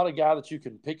guy. That's not a guy that you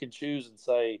can pick and choose and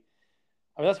say.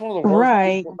 I mean, that's one of the worst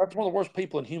Right. people. That's one of the worst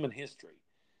people in human history.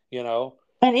 You know,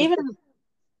 And just even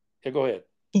yeah, go ahead.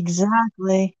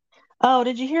 exactly. Oh,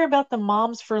 did you hear about the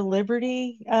Moms for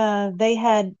Liberty? They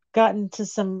had gotten to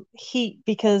some heat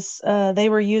because they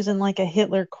were using like a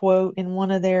Hitler quote in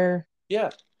one of their,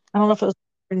 Yeah, I don't know if it was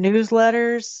their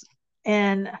newsletters.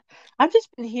 And I've just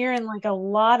been hearing like a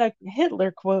lot of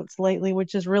Hitler quotes lately,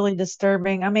 which is really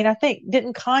disturbing. I mean, I think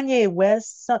didn't Kanye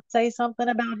West say something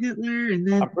about Hitler? And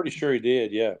then I'm pretty sure he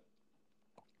did. Yeah,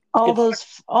 all it's those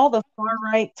all the far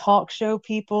right talk show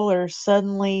people are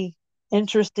suddenly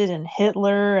interested in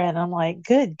Hitler, and I'm like,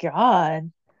 good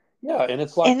God. yeah, and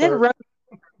it's like And then they're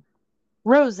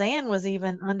Roseanne was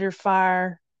even under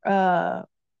fire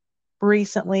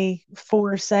recently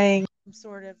for saying some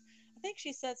sort of, I think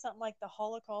she said something like the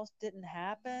Holocaust didn't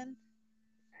happen.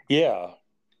 yeah,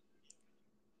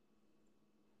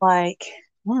 Like,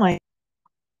 oh my,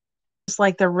 it's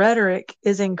like the rhetoric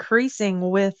is increasing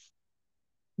with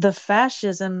the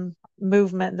fascism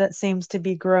movement that seems to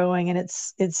be growing, and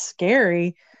it's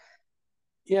scary.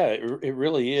 yeah. It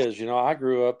really is. I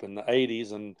grew up in the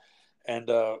 '80s, and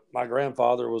my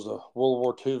grandfather was a World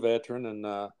War II veteran,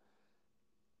 and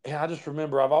yeah, I just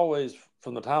remember I've always,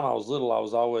 from the time I was little, I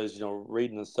was always,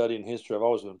 reading and studying history. I've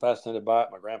always been fascinated by it.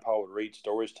 My grandpa would read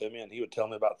stories to me, and he would tell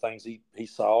me about things he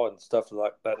saw and stuff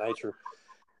like that nature.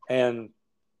 And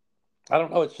I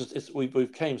don't know, it's just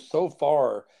we've came so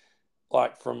far,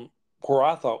 like from where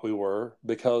I thought we were,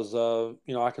 because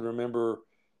I can remember,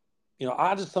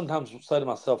 I just sometimes say to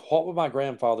myself, what would my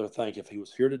grandfather think if he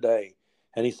was here today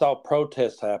and he saw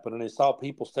protests happen and he saw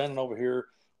people standing over here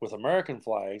with American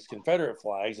flags, Confederate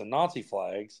flags, and Nazi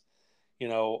flags,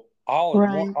 all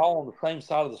in one, Right. all on the same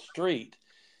side of the street,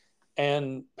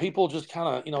 and people just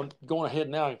kind of, going ahead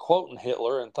now and quoting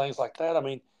Hitler and things like that. I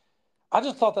mean, I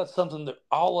just thought that's something that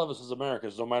all of us as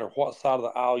Americans, no matter what side of the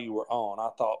aisle you were on, I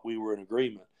thought we were in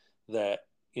agreement that,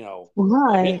 that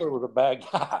Right. Hitler was a bad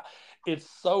guy. It's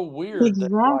so weird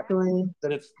that like Exactly.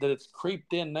 that it's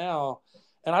creeped in now,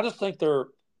 and I just think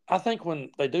I think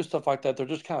when they do stuff like that, they're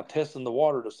just kind of testing the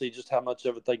water to see just how much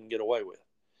of it they can get away with.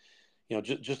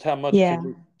 Just how much Yeah.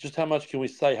 can we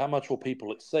say? How much will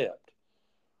people accept?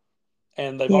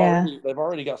 And they've Yeah. already they've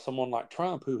already got someone like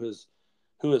Trump who has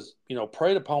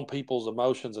preyed upon people's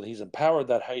emotions, and he's empowered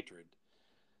that hatred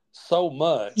so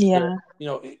much that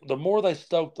Yeah. the more they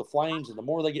stoke the flames and the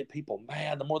more they get people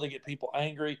mad, the more they get people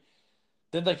angry,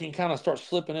 then they can kind of start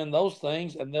slipping in those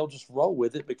things, and they'll just roll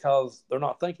with it because they're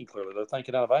not thinking clearly. They're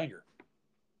thinking out of anger.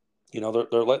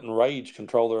 They're letting rage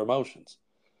control their emotions.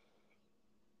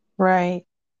 Right.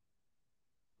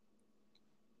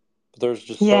 But there's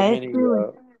just so Yeah, it's many.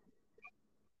 really.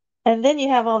 And then you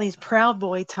have all these Proud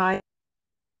Boy types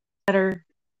that are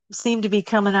seem to be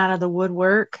coming out of the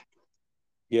woodwork.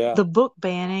 Yeah, The book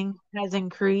banning has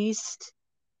increased.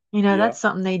 yeah, That's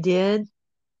something they did.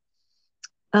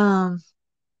 Um,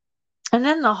 and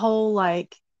then the whole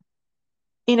like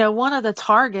one of the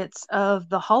targets of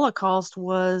the Holocaust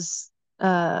was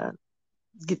uh,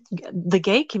 the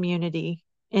gay community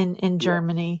in Yeah,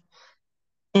 Germany.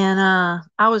 And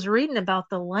I was reading about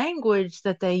the language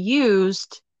that they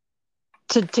used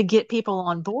to get people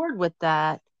on board with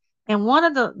that. And one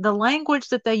of the language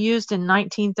that they used in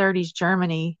 1930s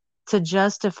Germany to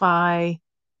justify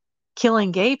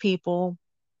killing gay people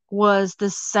was the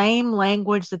same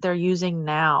language that they're using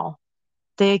now.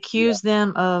 They yeah, accuse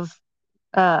them of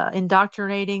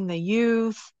indoctrinating the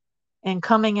youth and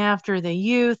coming after the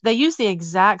youth. They use the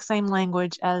exact same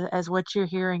language as what you're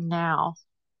hearing now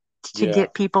to yeah.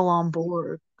 get people on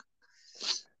board.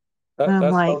 And That I'm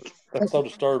that's so like, that's so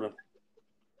disturbing.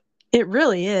 it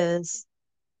really is.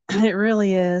 It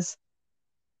really is.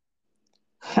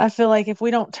 I feel like if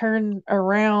we don't turn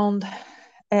around,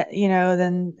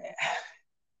 then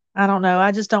I don't know.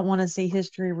 I just don't want to see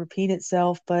history repeat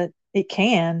itself, but it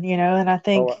can, and I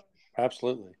think, Oh,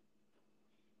 absolutely.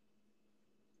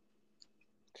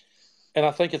 And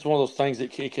I think it's one of those things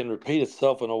that it can repeat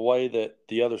itself in a way that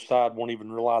the other side won't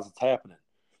even realize it's happening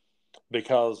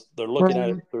because they're looking at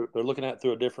it right, they're looking at it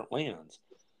through a different lens.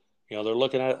 They're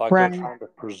looking at it like they're right, trying to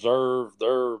preserve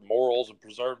their morals and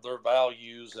preserve their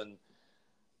values, and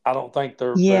I don't think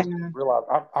they yeah, realize.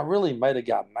 I really made a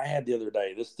guy mad the other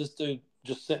day. This dude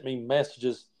just sent me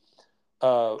messages.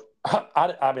 I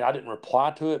mean I didn't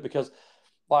reply to it because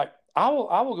like I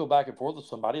will go back and forth with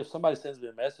somebody. If somebody sends me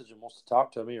a message and wants to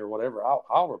talk to me or whatever,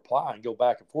 I'll reply and go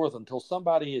back and forth until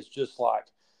somebody is just like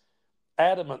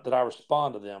adamant that I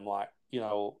respond to them, like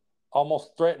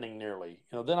almost threatening nearly.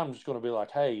 Then I'm just going to be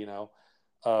like, hey,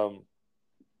 um,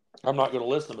 I'm not going to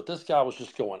listen. But this guy was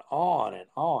just going on and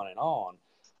on and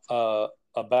on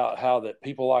about how that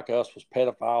people like us was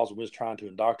pedophiles and was trying to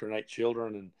indoctrinate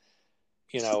children. And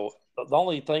the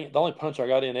only punch I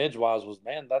got in edgewise was,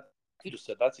 man, that you just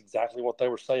said that's exactly what they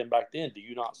were saying back then. Do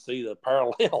you not see the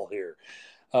parallel here?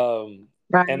 Um,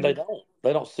 and right,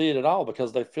 they don't see it at all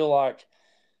because they feel like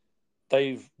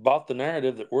they've bought the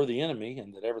narrative that we're the enemy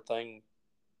and that everything,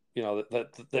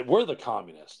 that we're the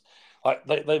communists. Like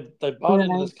they bought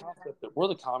into right, this concept that we're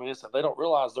the communists, and they don't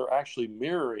realize they're actually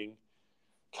mirroring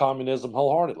communism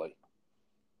wholeheartedly.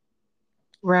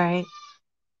 right.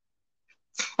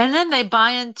 And then they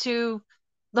buy into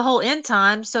the whole end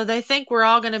time, so they think we're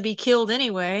all going to be killed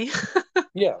anyway.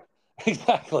 Yeah,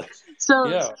 exactly. So,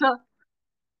 Yeah,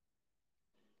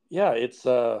 yeah.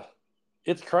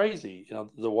 It's crazy,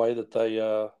 the way that they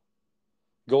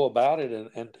go about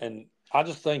it, and I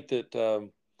just think that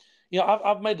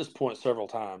I've made this point several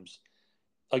times.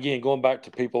 Again, going back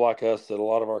to people like us, that a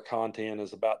lot of our content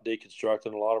is about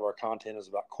deconstructing. A lot of our content is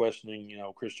about questioning,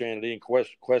 Christianity and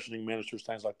questioning ministers,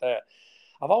 things like that.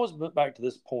 I've always been back to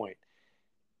this point.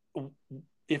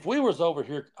 If we was over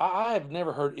here, I have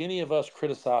never heard any of us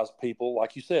criticize people,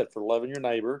 like you said, for loving your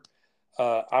neighbor.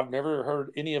 I've never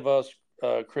heard any of us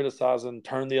criticizing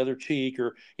turn the other cheek,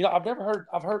 or I've never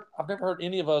heard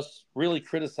any of us really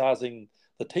criticizing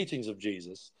the teachings of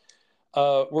Jesus.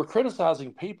 We're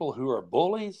criticizing people who are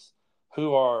bullies,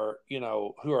 who are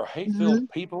hate mhm, filled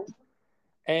people,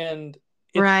 and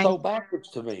it's right, so backwards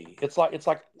to me. It's like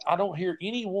I don't hear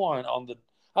anyone on the.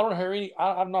 I don't hear any.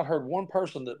 I've not heard one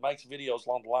person that makes videos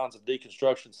along the lines of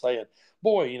deconstruction saying,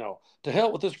 "Boy, to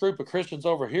hell with this group of Christians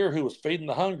over here who was feeding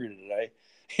the hungry today."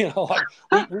 Like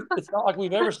it's not like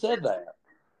we've ever said that.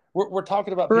 We're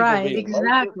talking about people right, being racist.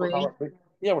 exactly. We're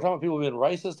talking about people being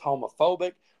racist,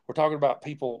 homophobic. We're talking about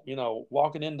people,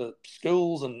 walking into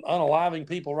schools and unaliving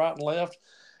people right and left.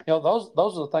 Those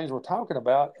are the things we're talking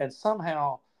about, and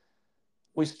somehow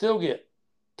we still get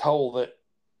told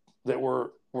that we're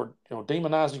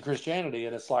demonizing Christianity,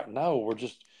 and it's like, no,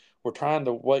 we're trying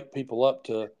to wake people up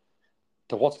to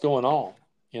what's going on,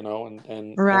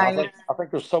 and Right. I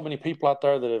think there's so many people out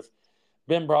there that have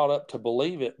been brought up to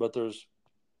believe it, but there's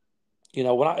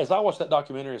as I watched that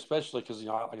documentary, especially because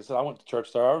like I said, I went to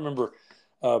church there. I remember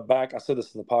back. I said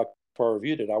this in the podcast before I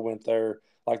reviewed it. I went there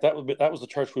like that was the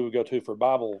church we would go to for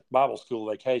Bible school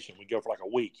vacation. We'd go for like a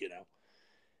week,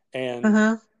 and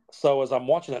Uh-huh. so as I'm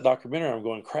watching that documentary, I'm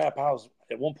going, crap. I was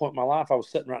at one point in my life, I was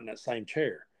sitting right in that same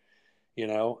chair,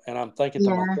 and Yeah. I'm thinking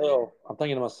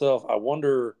to myself, I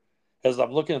wonder as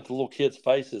I'm looking at the little kids'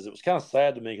 faces, it was kind of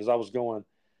sad to me because I was going,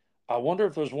 I wonder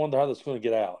if there's one there that's going to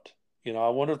get out. I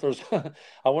wonder if there's,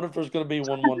 I wonder if there's going to be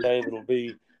one day that'll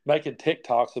be making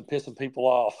TikToks and pissing people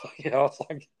off. It's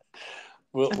like,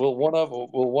 will one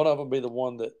of them be the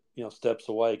one that steps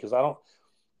away? Because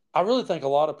I really think a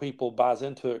lot of people buys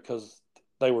into it because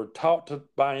they were taught to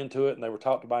buy into it, and they were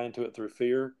taught to buy into it through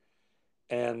fear.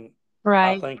 And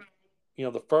I Right. think,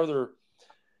 the further,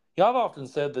 Yeah, I've often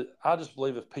said that I just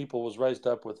believe if people was raised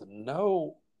up with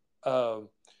no uh,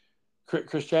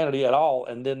 Christianity at all,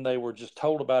 and then they were just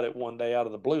told about it one day out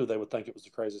of the blue, they would think it was the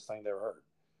craziest thing they ever heard.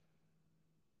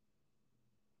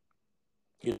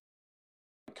 You know,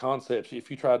 concepts.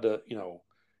 If you tried to,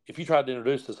 if you tried to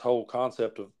introduce this whole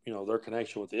concept of, their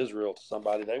connection with Israel to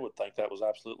somebody, they would think that was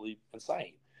absolutely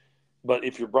insane. But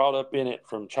if you're brought up in it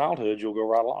from childhood, you'll go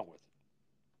right along with it.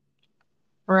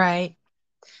 Right.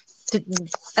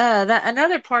 That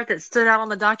another part that stood out on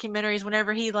the documentary is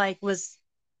whenever he was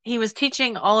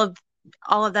teaching all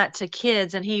of that to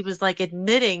kids, and he was like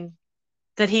admitting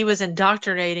that he was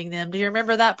indoctrinating them. Do you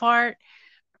remember that part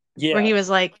where Yeah, he was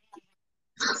like,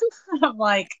 I'm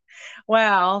like,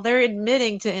 wow, they're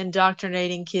admitting to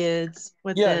indoctrinating kids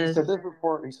with yeah. He this. said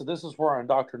this is where our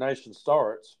indoctrination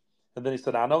starts, and then he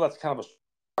said, I know that's kind of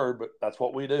a word, but that's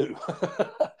what we do.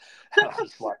 And I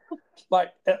was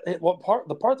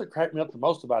the part that cracked me up the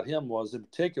most about him was in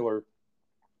particular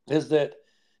is that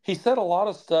he said a lot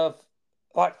of stuff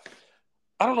like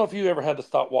I don't know if you ever had to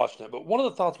stop watching it, but one of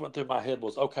the thoughts went through my head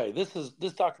was, okay, this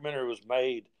documentary was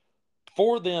made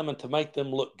for them and to make them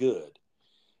look good.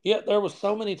 Yet there was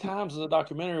so many times in the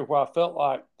documentary where I felt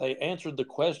like they answered the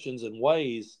questions in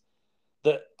ways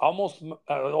that almost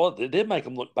well, it did make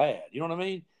them look bad. You know what I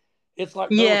mean? It's like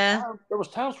Yeah. there was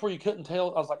times where you couldn't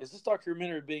tell. I was like, is this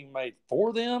documentary being made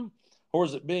for them, or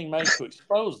is it being made to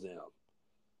expose them?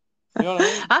 You know what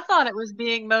I mean? I thought it was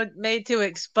being made to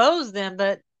expose them,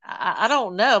 but I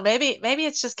don't know. Maybe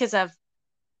it's just because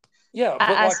Yeah, but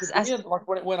like at I, the end, like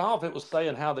when it went off, it was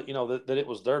saying how that that it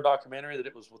was their documentary, that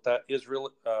it was with that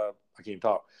Israel. I can't even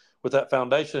talk with that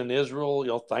foundation in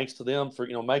Israel. Thanks to them for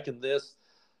making this.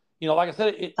 Like I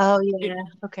said, oh it yeah,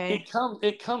 okay.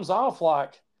 it comes off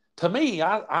like to me.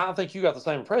 I think you got the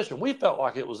same impression. We felt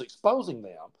like it was exposing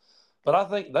them, but I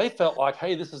think they felt like,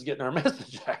 hey, this is getting our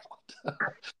message out.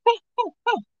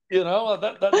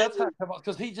 That's how it comes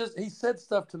because he said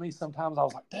stuff to me sometimes. I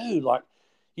was like, dude, like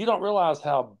you don't realize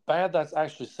how bad that's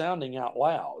actually sounding out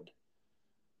loud.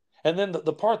 And then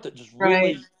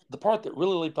Right. the part that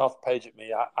really leaped off the page at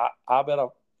me, I bet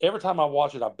every time I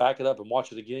watch it, I back it up and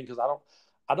watch it again because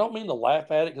I don't mean to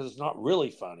laugh at it because it's not really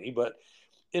funny, but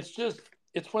it's just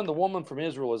it's when the woman from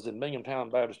Israel is in Binghamtown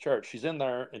Baptist Church. She's in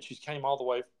there and she's came all the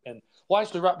way and well,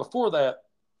 actually, right before that,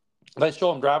 they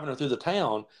show them driving her through the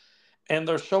town and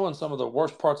they're showing some of the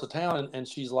worst parts of town, and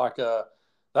she's like, "That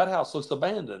house looks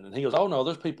abandoned," and he goes, "Oh no,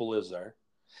 there's people lives there."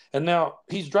 And now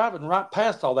he's driving right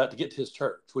past all that to get to his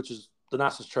church, which is the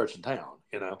nicest church in town.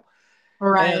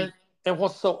 Right. And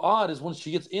what's so odd is when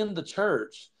she gets in the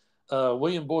church,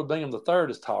 William Boyd Bingham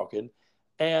III is talking,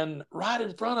 and right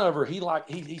in front of her,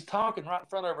 he's talking right in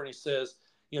front of her, and he says,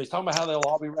 he's talking about how they'll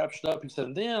all be raptured up. He said,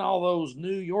 and then all those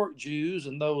New York Jews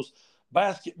and those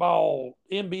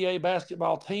NBA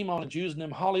basketball team on Jews and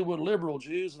them Hollywood liberal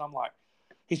Jews, and I'm like,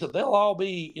 he said they'll all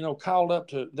be called up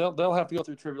to they'll have to go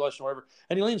through tribulation or whatever,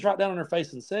 and he leans right down in her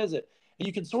face and says it, and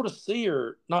you can sort of see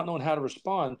her not knowing how to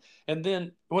respond, and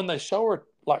then when they show her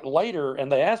like later and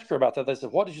they ask her about that, they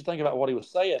said, what did you think about what he was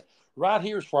saying? Right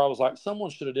here's where I was like, someone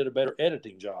should have did a better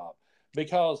editing job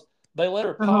because they let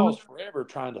her Uh-huh. pause forever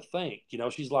trying to think.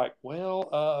 She's like,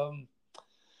 well,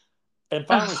 and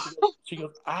finally she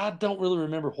goes, I don't really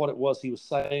remember what it was he was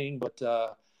saying, but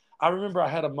I remember I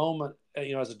had a moment,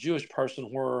 as a Jewish person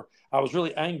where I was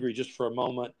really angry just for a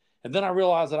moment, and then I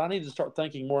realized that I needed to start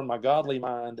thinking more in my godly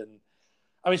mind. And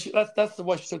I mean, that's the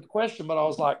way she took the question. But I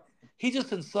was like, he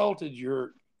just insulted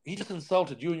you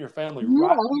and your family Yeah,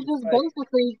 right to he your just face.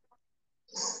 basically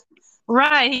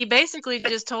right. He basically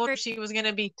just told her she was going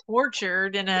to be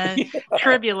tortured in a Yeah,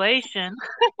 tribulation.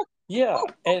 yeah,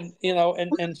 and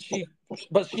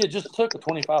but she had just took a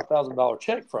 $25,000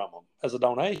 check from him as a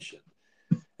donation.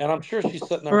 And I'm sure she's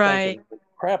sitting there Right. thinking,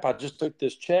 crap, I just took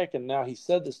this check and now he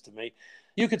said this to me.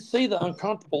 You could see the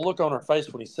uncomfortable look on her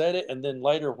face when he said it, and then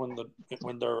later when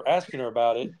they're asking her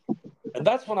about it, and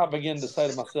that's when I begin to say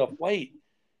to myself, wait,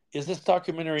 is this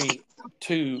documentary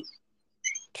to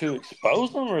to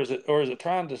expose them, or is it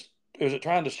trying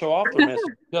to show off their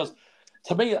message? Because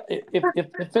to me, if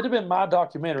it had been my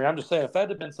documentary, I'm just saying, if that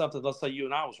had been something, let's say you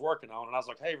and I was working on, and I was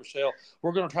like, hey, Rochelle,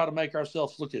 we're going to try to make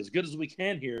ourselves look as good as we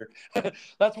can here.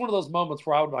 That's one of those moments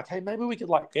where I would be like, hey, maybe we could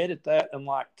like edit that and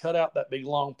like cut out that big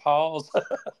long pause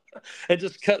and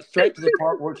just cut straight to the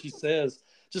part where she says,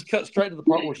 just cut straight to the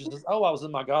part where she says, oh, I was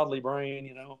in my godly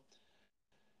brain.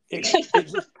 It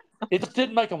just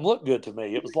didn't make them look good to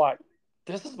me. It was like,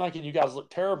 this is making you guys look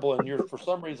terrible, and you're for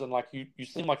some reason like you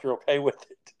seem like you're okay with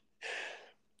it.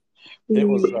 It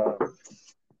was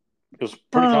it was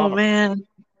pretty Oh comical. man.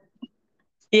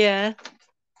 Yeah.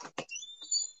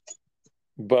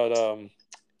 But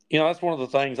that's one of the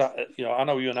things I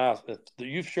know you and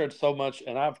you've shared so much,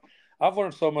 and I've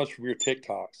learned so much from your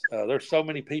TikToks. There's so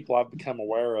many people I've become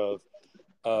aware of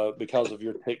because of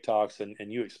your TikToks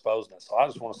and you exposing it. So I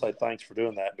just want to say thanks for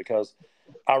doing that because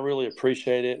I really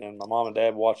appreciate it. And my mom and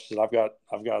dad watches it. I've got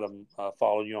them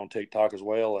following you on TikTok as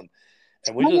well, and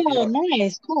we just Oh,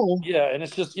 nice, cool. yeah, and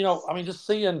it's just I mean just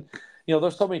seeing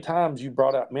there's so many times you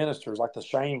brought out ministers like the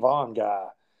Shane Vaughn guy.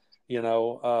 You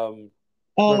know,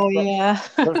 there's Oh so, yeah.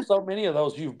 there's so many of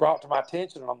those you've brought to my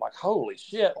attention, and I'm like, holy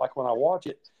shit! Like when I watch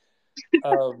it,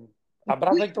 but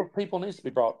I think those people needs to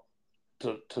be brought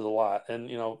to the light, and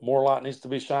more light needs to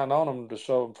be shined on them to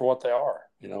show them for what they are.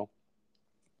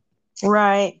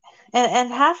 Right.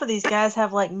 And half of these guys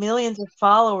have like millions of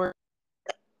followers.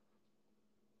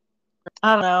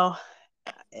 I don't know.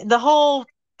 The whole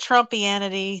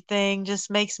Trumpianity thing just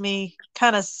makes me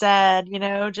kind of sad,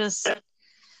 just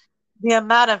the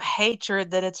amount of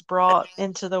hatred that it's brought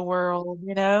into the world.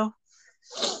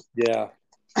 Yeah,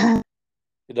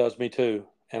 it does me too.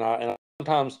 And I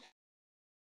sometimes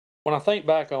when I think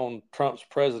back on Trump's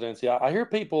presidency, I hear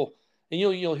people, and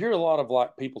you'll hear a lot of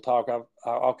like people talk.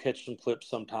 I'll catch some clips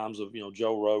sometimes of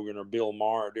Joe Rogan or Bill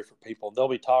Maher or different people. They'll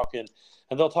be talking,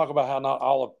 and they'll talk about how not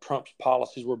all of Trump's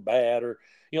policies were bad, or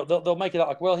they'll make it out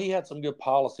like, well, he had some good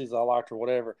policies I liked or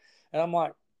whatever. And I'm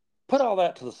like, put all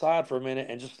that to the side for a minute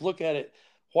and just look at it,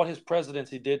 what his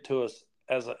presidency did to us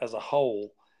as a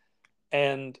whole.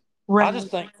 And I just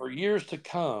Right. think for years to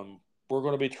come, we're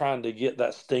going to be trying to get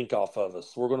that stink off of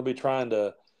us. We're going to be trying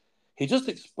to. He just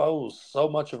exposed so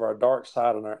much of our dark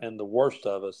side and the worst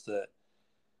of us that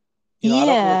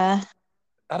Yeah.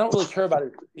 I don't really care about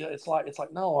it. It's like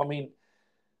no. I mean,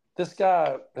 this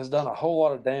guy has done a whole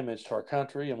lot of damage to our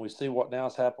country, and we see what now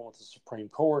has happened with the Supreme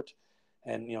Court.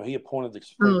 And he appointed the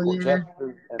Supreme Oh, Court yeah.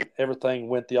 justices, and everything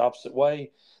went the opposite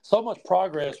way. So much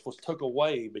progress was took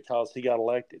away because he got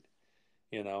elected.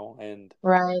 And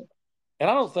Right. I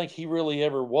don't think he really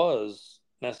ever was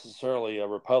necessarily a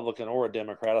Republican or a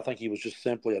Democrat. I think he was just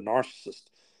simply a narcissist,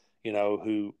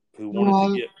 who wanted to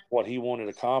Right. get what he wanted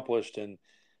accomplished. And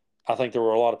I think there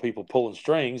were a lot of people pulling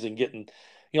strings and getting,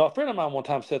 a friend of mine one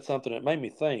time said something that made me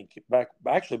think back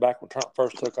when Trump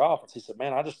first took office. He said,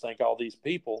 "Man, I just think all these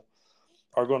people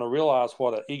are going to realize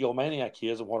what an egomaniac he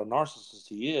is and what a narcissist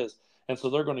he is, and so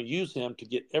they're going to use him to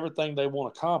get everything they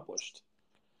want accomplished."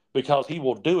 Because he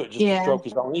will do it just to Yeah. stroke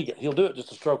his own ego. He'll do it just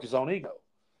to stroke his own ego.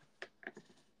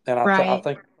 And I Right.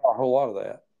 think a whole lot of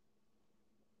that.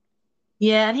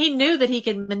 Yeah. And he knew that he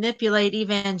could manipulate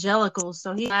evangelicals,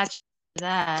 so he latched to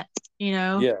that, you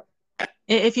know. Yeah,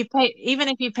 Even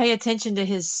if you pay attention to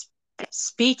his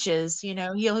speeches,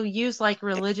 he'll use like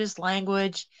religious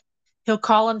language. He'll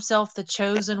call himself the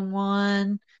chosen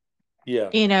one. yeah,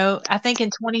 I think in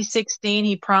 2016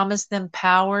 he promised them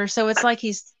power. So it's like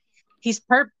he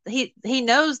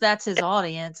knows that's his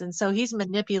audience, and so he's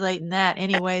manipulating that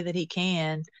any way that he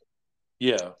can.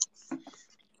 yeah.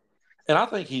 And I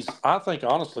think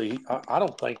honestly, I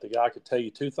don't think the guy could tell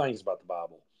you two things about the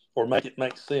Bible or make it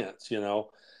make sense.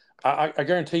 I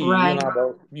guarantee you, Right.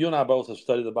 you and I both have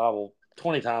studied the Bible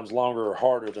 20 times longer or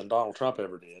harder than Donald Trump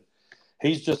ever did.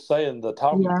 He's just saying the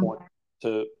talking Yeah. point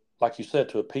to, like you said,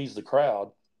 to appease the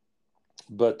crowd.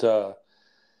 But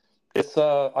it's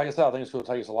like I said, I think it's going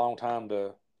to take us a long time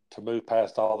to move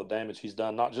past all the damage he's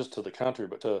done, not just to the country,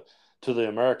 but to the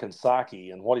American psyche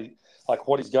and what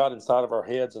he's got inside of our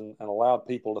heads and allowed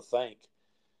people to think.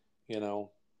 You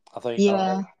know, I think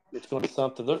Yeah. it's going to be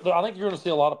something. I think you're going to see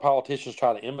a lot of politicians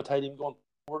try to imitate him going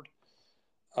forward.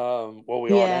 Well,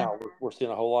 we are Yeah. now. We're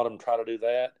seeing a whole lot of them try to do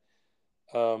that.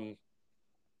 Um,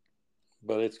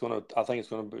 but it's going to. I think it's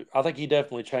going to be. I think he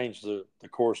definitely changed the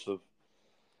course of.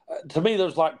 To me,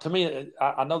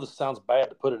 I know this sounds bad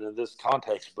to put it in this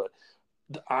context, but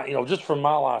just from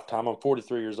my lifetime, I'm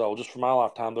 43 years old. Just from my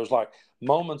lifetime, there's like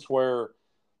moments where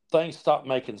things stopped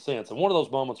making sense, and one of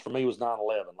those moments for me was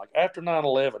 9/11. Like after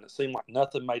 9/11, it seemed like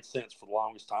nothing made sense for the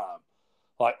longest time.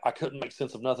 Like I couldn't make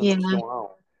sense of nothing that Yeah. was going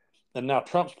on. And now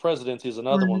Trump's presidency is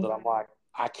another one Right. that I'm like,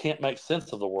 I can't make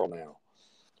sense of the world now.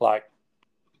 Like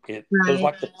there's Right.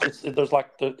 like it's kind of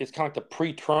like the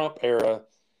pre-Trump era.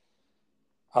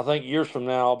 I think years from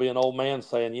now, I'll be an old man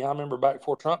saying, "Yeah, I remember back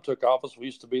before Trump took office, we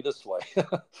used to be this way."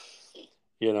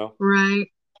 you know.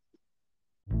 Right.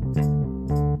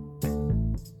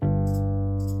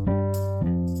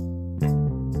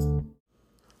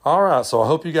 All right, so I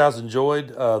hope you guys enjoyed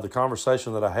the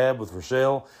conversation that I had with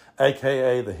Rochelle,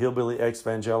 aka the Hillbilly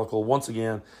Exvangelical. Once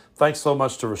again, thanks so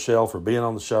much to Rochelle for being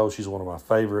on the show. She's one of my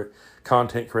favorite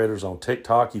content creators on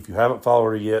TikTok. If you haven't followed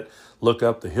her yet, look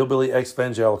up the Hillbilly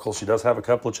Exvangelical. She does have a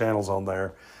couple of channels on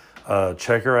there.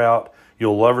 Check her out.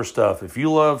 You'll love her stuff. If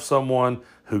you love someone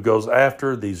who goes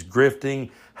after these grifting,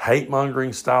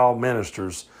 hate-mongering style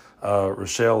ministers,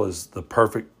 Rochelle is the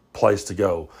perfect place to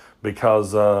go,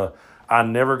 because I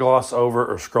never gloss over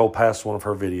or scroll past one of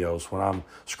her videos. When I'm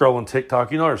scrolling TikTok,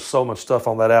 there's so much stuff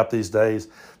on that app these days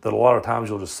that a lot of times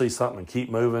you'll just see something and keep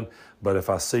moving. But if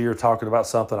I see her talking about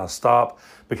something, I stop,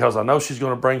 because I know she's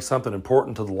going to bring something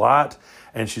important to the light,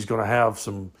 and she's going to have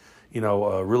some,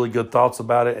 really good thoughts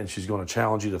about it, and she's going to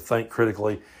challenge you to think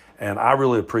critically. And I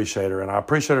really appreciate her, and I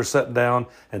appreciate her sitting down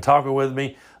and talking with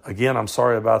me. Again, I'm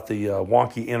sorry about the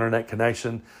wonky internet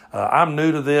connection. I'm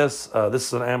new to this. This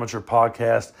is an amateur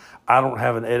podcast. I don't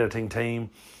have an editing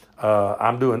team.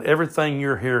 I'm doing everything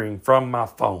you're hearing from my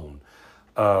phone.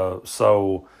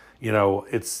 So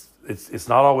it's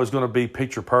not always going to be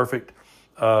picture perfect,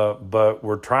 but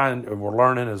we're trying and we're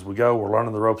learning as we go. We're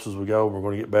learning the ropes as we go. We're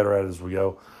going to get better at it as we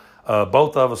go.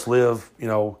 Both of us live,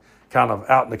 kind of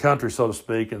out in the country, so to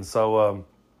speak. And so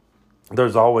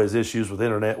there's always issues with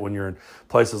internet when you're in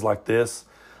places like this.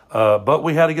 But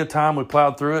we had a good time. We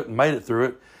plowed through it and made it through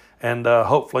it. And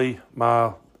hopefully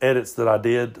my edits that I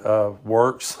did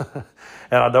works.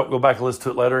 And I don't go back and listen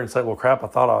to it later and say, well, crap, I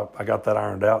thought I got that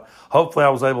ironed out. Hopefully I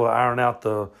was able to iron out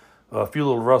the few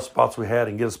little rough spots we had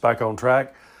and get us back on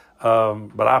track.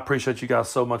 But I appreciate you guys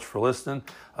so much for listening.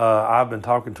 I've been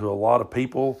talking to a lot of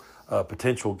people,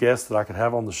 potential guests that I could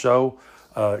have on the show.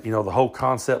 The whole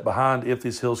concept behind If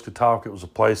These Hills Could Talk, it was a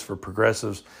place for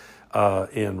progressives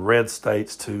in red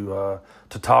states to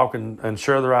talk and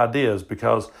share their ideas,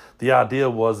 because the idea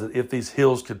was that if these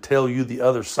hills could tell you the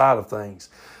other side of things,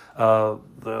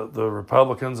 the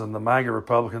Republicans and the MAGA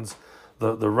Republicans,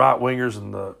 the right wingers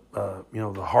and the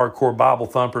hardcore Bible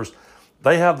thumpers,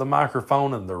 they have the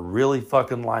microphone and they're really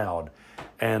fucking loud.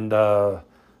 And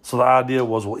so the idea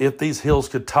was, well, if these hills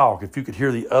could talk, if you could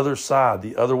hear the other side,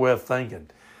 the other way of thinking.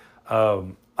 I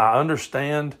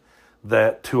understand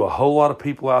that to a whole lot of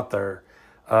people out there,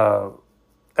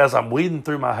 as I'm weeding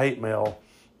through my hate mail,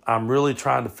 I'm really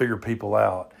trying to figure people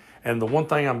out. And the one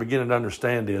thing I'm beginning to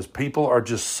understand is people are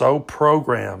just so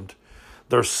programmed.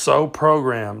 They're so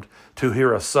programmed to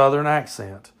hear a Southern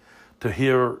accent, to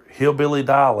hear hillbilly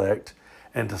dialect,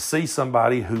 and to see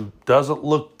somebody who doesn't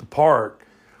look the part.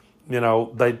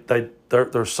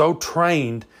 They're so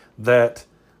trained that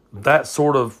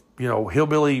sort of,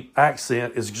 hillbilly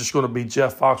accent is just going to be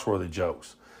Jeff Foxworthy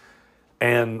jokes.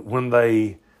 And when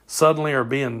they suddenly are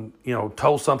being,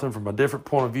 told something from a different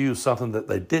point of view, something that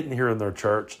they didn't hear in their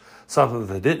church, something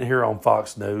that they didn't hear on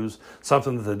Fox News,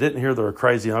 something that they didn't hear their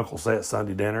crazy uncle say at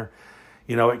Sunday dinner,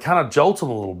 it kind of jolts them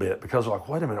a little bit, because they're like,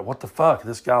 wait a minute, what the fuck?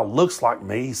 This guy looks like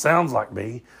me, he sounds like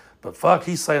me, but fuck,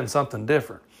 he's saying something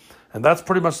different. And that's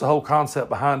pretty much the whole concept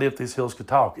behind If These Hills Could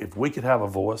Talk. If we could have a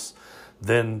voice,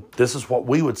 then this is what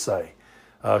we would say,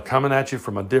 coming at you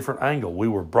from a different angle. We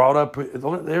were brought up.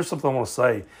 There's something I want to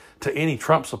say to any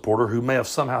Trump supporter who may have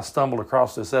somehow stumbled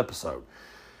across this episode.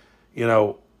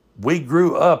 We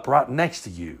grew up right next to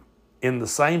you in the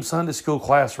same Sunday school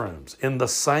classrooms, in the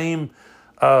same,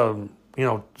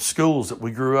 schools that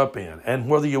we grew up in. And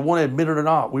whether you want to admit it or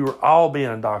not, we were all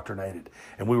being indoctrinated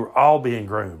and we were all being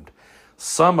groomed.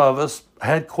 Some of us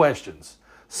had questions.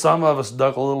 Some of us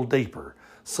dug a little deeper.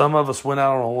 Some of us went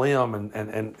out on a limb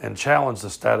and challenged the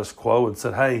status quo and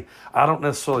said, hey, I don't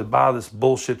necessarily buy this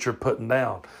bullshit you're putting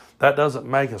down. That doesn't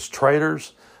make us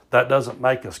traitors. That doesn't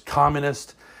make us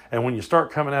communists. And when you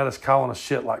start coming at us calling us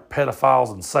shit like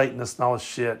pedophiles and Satanists and all this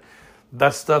shit,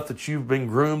 that's stuff that you've been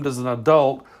groomed as an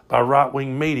adult by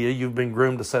right-wing media. You've been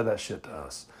groomed to say that shit to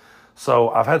us. So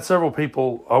I've had several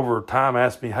people over time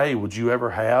ask me, hey, would you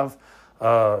ever have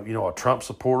a Trump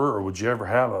supporter, or would you ever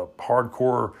have a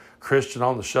hardcore Christian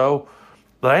on the show?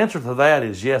 The answer to that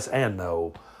is yes and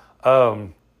no.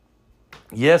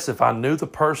 Yes, if I knew the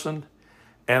person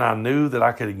and I knew that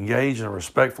I could engage in a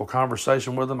respectful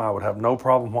conversation with them, I would have no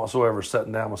problem whatsoever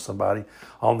sitting down with somebody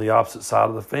on the opposite side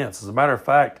of the fence. As a matter of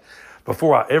fact,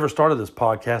 before I ever started this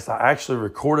podcast, I actually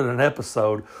recorded an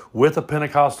episode with a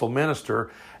Pentecostal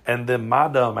minister, and then my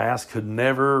dumb ass could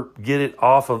never get it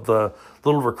off of the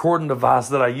little recording device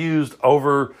that I used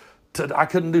I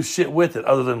couldn't do shit with it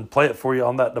other than play it for you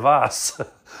on that device.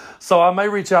 So I may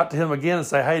reach out to him again and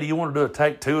say, hey, do you want to do a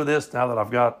take 2 of this now that I've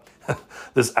got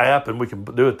this app and we can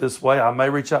do it this way? I may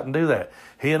reach out and do that.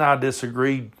 He and I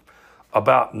disagreed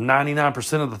about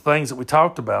 99% of the things that we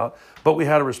talked about, but we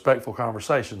had a respectful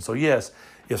conversation. So yes,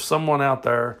 if someone out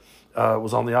there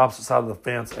was on the opposite side of the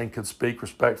fence and could speak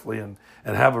respectfully and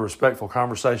have a respectful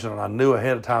conversation, and I knew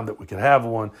ahead of time that we could have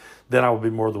one, then I would be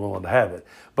more than willing to have it.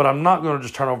 But I'm not going to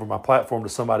just turn over my platform to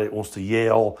somebody that wants to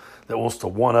yell, that wants to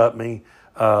one-up me.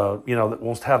 that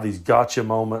wants to have these gotcha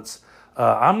moments.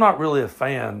 I'm not really a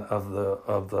fan of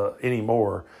the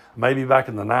anymore. Maybe back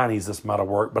in the 90s this might have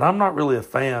worked, but I'm not really a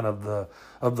fan of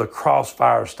the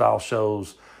crossfire style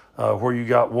shows where you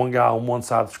got one guy on one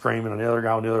side screaming and the other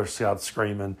guy on the other side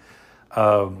screaming.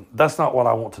 That's not what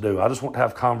I want to do. I just want to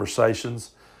have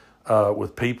conversations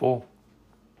with people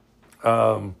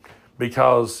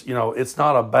because, it's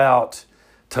not about,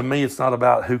 to me, it's not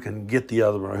about who can get the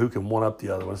other one or who can one up the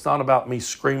other one. It's not about me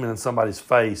screaming in somebody's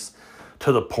face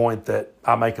to the point that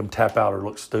I make them tap out or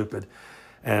look stupid.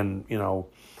 And,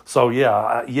 so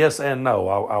yeah, yes and no.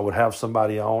 I would have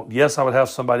somebody on. Yes, I would have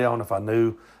somebody on if I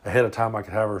knew ahead of time I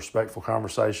could have a respectful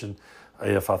conversation.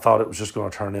 If I thought it was just going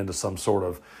to turn into some sort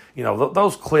of,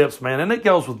 those clips, man, and it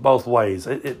goes with both ways.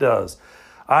 It does.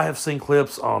 I have seen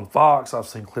clips on Fox. I've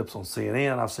seen clips on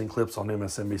CNN. I've seen clips on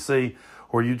MSNBC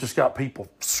where you just got people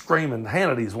screaming.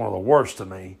 Hannity's one of the worst to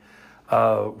me,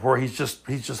 where he's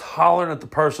just hollering at the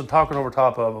person, talking over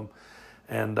top of them.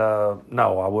 And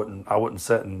no, I wouldn't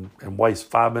sit and waste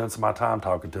 5 minutes of my time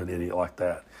talking to an idiot like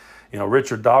that.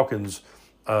 Richard Dawkins,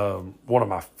 one of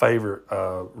my favorite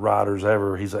writers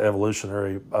ever. He's an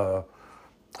evolutionary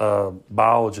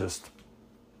biologist.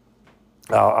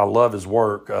 I love his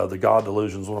work. The God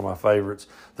Delusion is one of my favorites.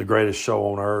 The Greatest Show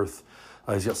on Earth.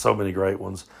 He's got so many great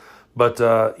ones.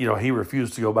 But, he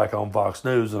refused to go back on Fox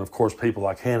News. And, of course, people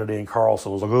like Hannity and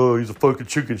Carlson was like, oh, he's a fucking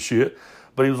chicken shit.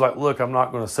 But he was like, look, I'm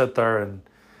not going to sit there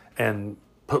and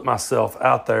put myself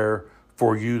out there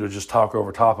for you to just talk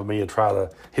over top of me and try to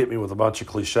hit me with a bunch of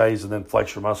cliches and then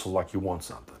flex your muscles like you want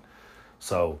something.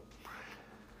 So,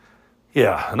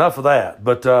 yeah, enough of that.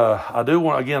 But I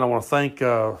want to thank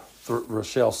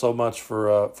Rochelle so much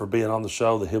for being on the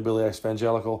show, the Hillbilly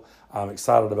Exvangelical. I'm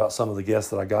excited about some of the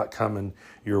guests that I got coming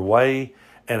your way.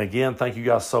 And again, thank you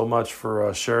guys so much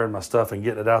for sharing my stuff and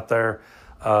getting it out there.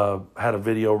 Had a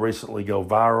video recently go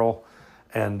viral.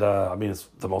 And, it's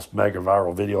the most mega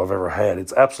viral video I've ever had.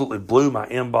 It's absolutely blew my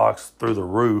inbox through the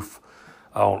roof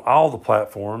on all the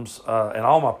platforms. And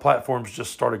all my platforms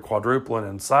just started quadrupling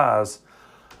in size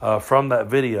from that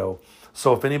video.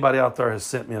 So if anybody out there has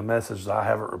sent me a message that I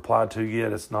haven't replied to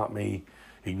yet, it's not me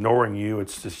ignoring you.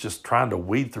 It's just trying to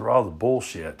weed through all the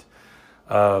bullshit.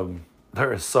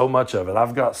 There is so much of it.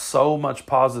 I've got so much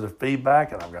positive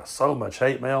feedback and I've got so much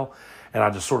hate mail. And I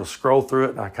just sort of scroll through it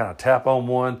and I kind of tap on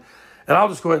one. And I'll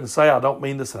just go ahead and say I don't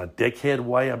mean this in a dickhead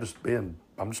way. I'm just being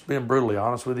brutally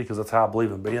honest with you because that's how I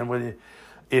believe in being with you.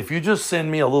 If you just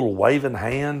send me a little waving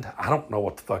hand, I don't know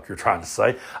what the fuck you're trying to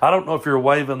say. I don't know if you're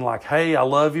waving like, hey, I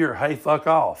love you, or hey, fuck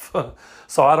off.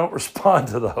 So I don't respond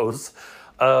to those.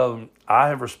 I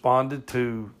have responded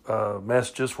to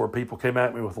messages where people came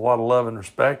at me with a lot of love and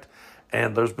respect.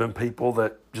 And there's been people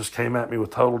that just came at me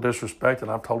with total disrespect,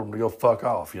 and I've told them to go fuck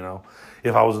off,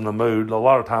 if I was in the mood. A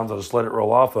lot of times I just let it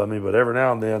roll off of me, but every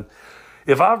now and then,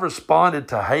 if I've responded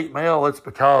to hate mail, it's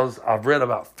because I've read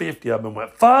about 50 of them and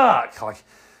went, fuck, like,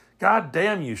 God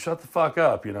damn you, shut the fuck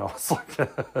up,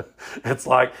 It's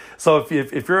like, so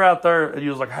if you're out there and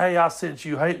you was like, hey, I sent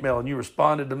you hate mail and you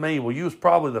responded to me, well, you was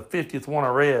probably the 50th one I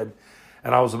read,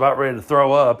 and I was about ready to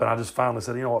throw up, and I just finally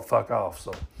said, you know what, fuck off.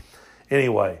 So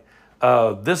anyway,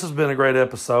 this has been a great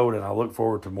episode, and I look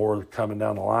forward to more coming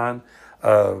down the line.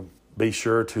 Be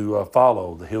sure to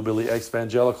follow the Hillbilly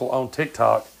Exvangelical on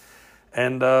TikTok,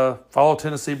 and follow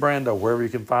Tennessee Brando wherever you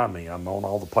can find me. I'm on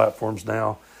all the platforms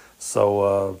now.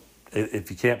 So if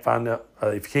you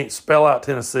can't spell out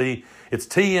Tennessee, it's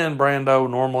TN Brando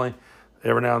normally.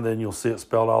 Every now and then you'll see it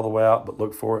spelled all the way out, but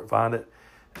look for it, find it,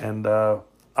 and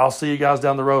I'll see you guys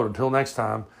down the road. Until next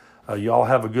time, you all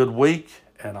have a good week,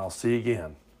 and I'll see you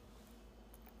again.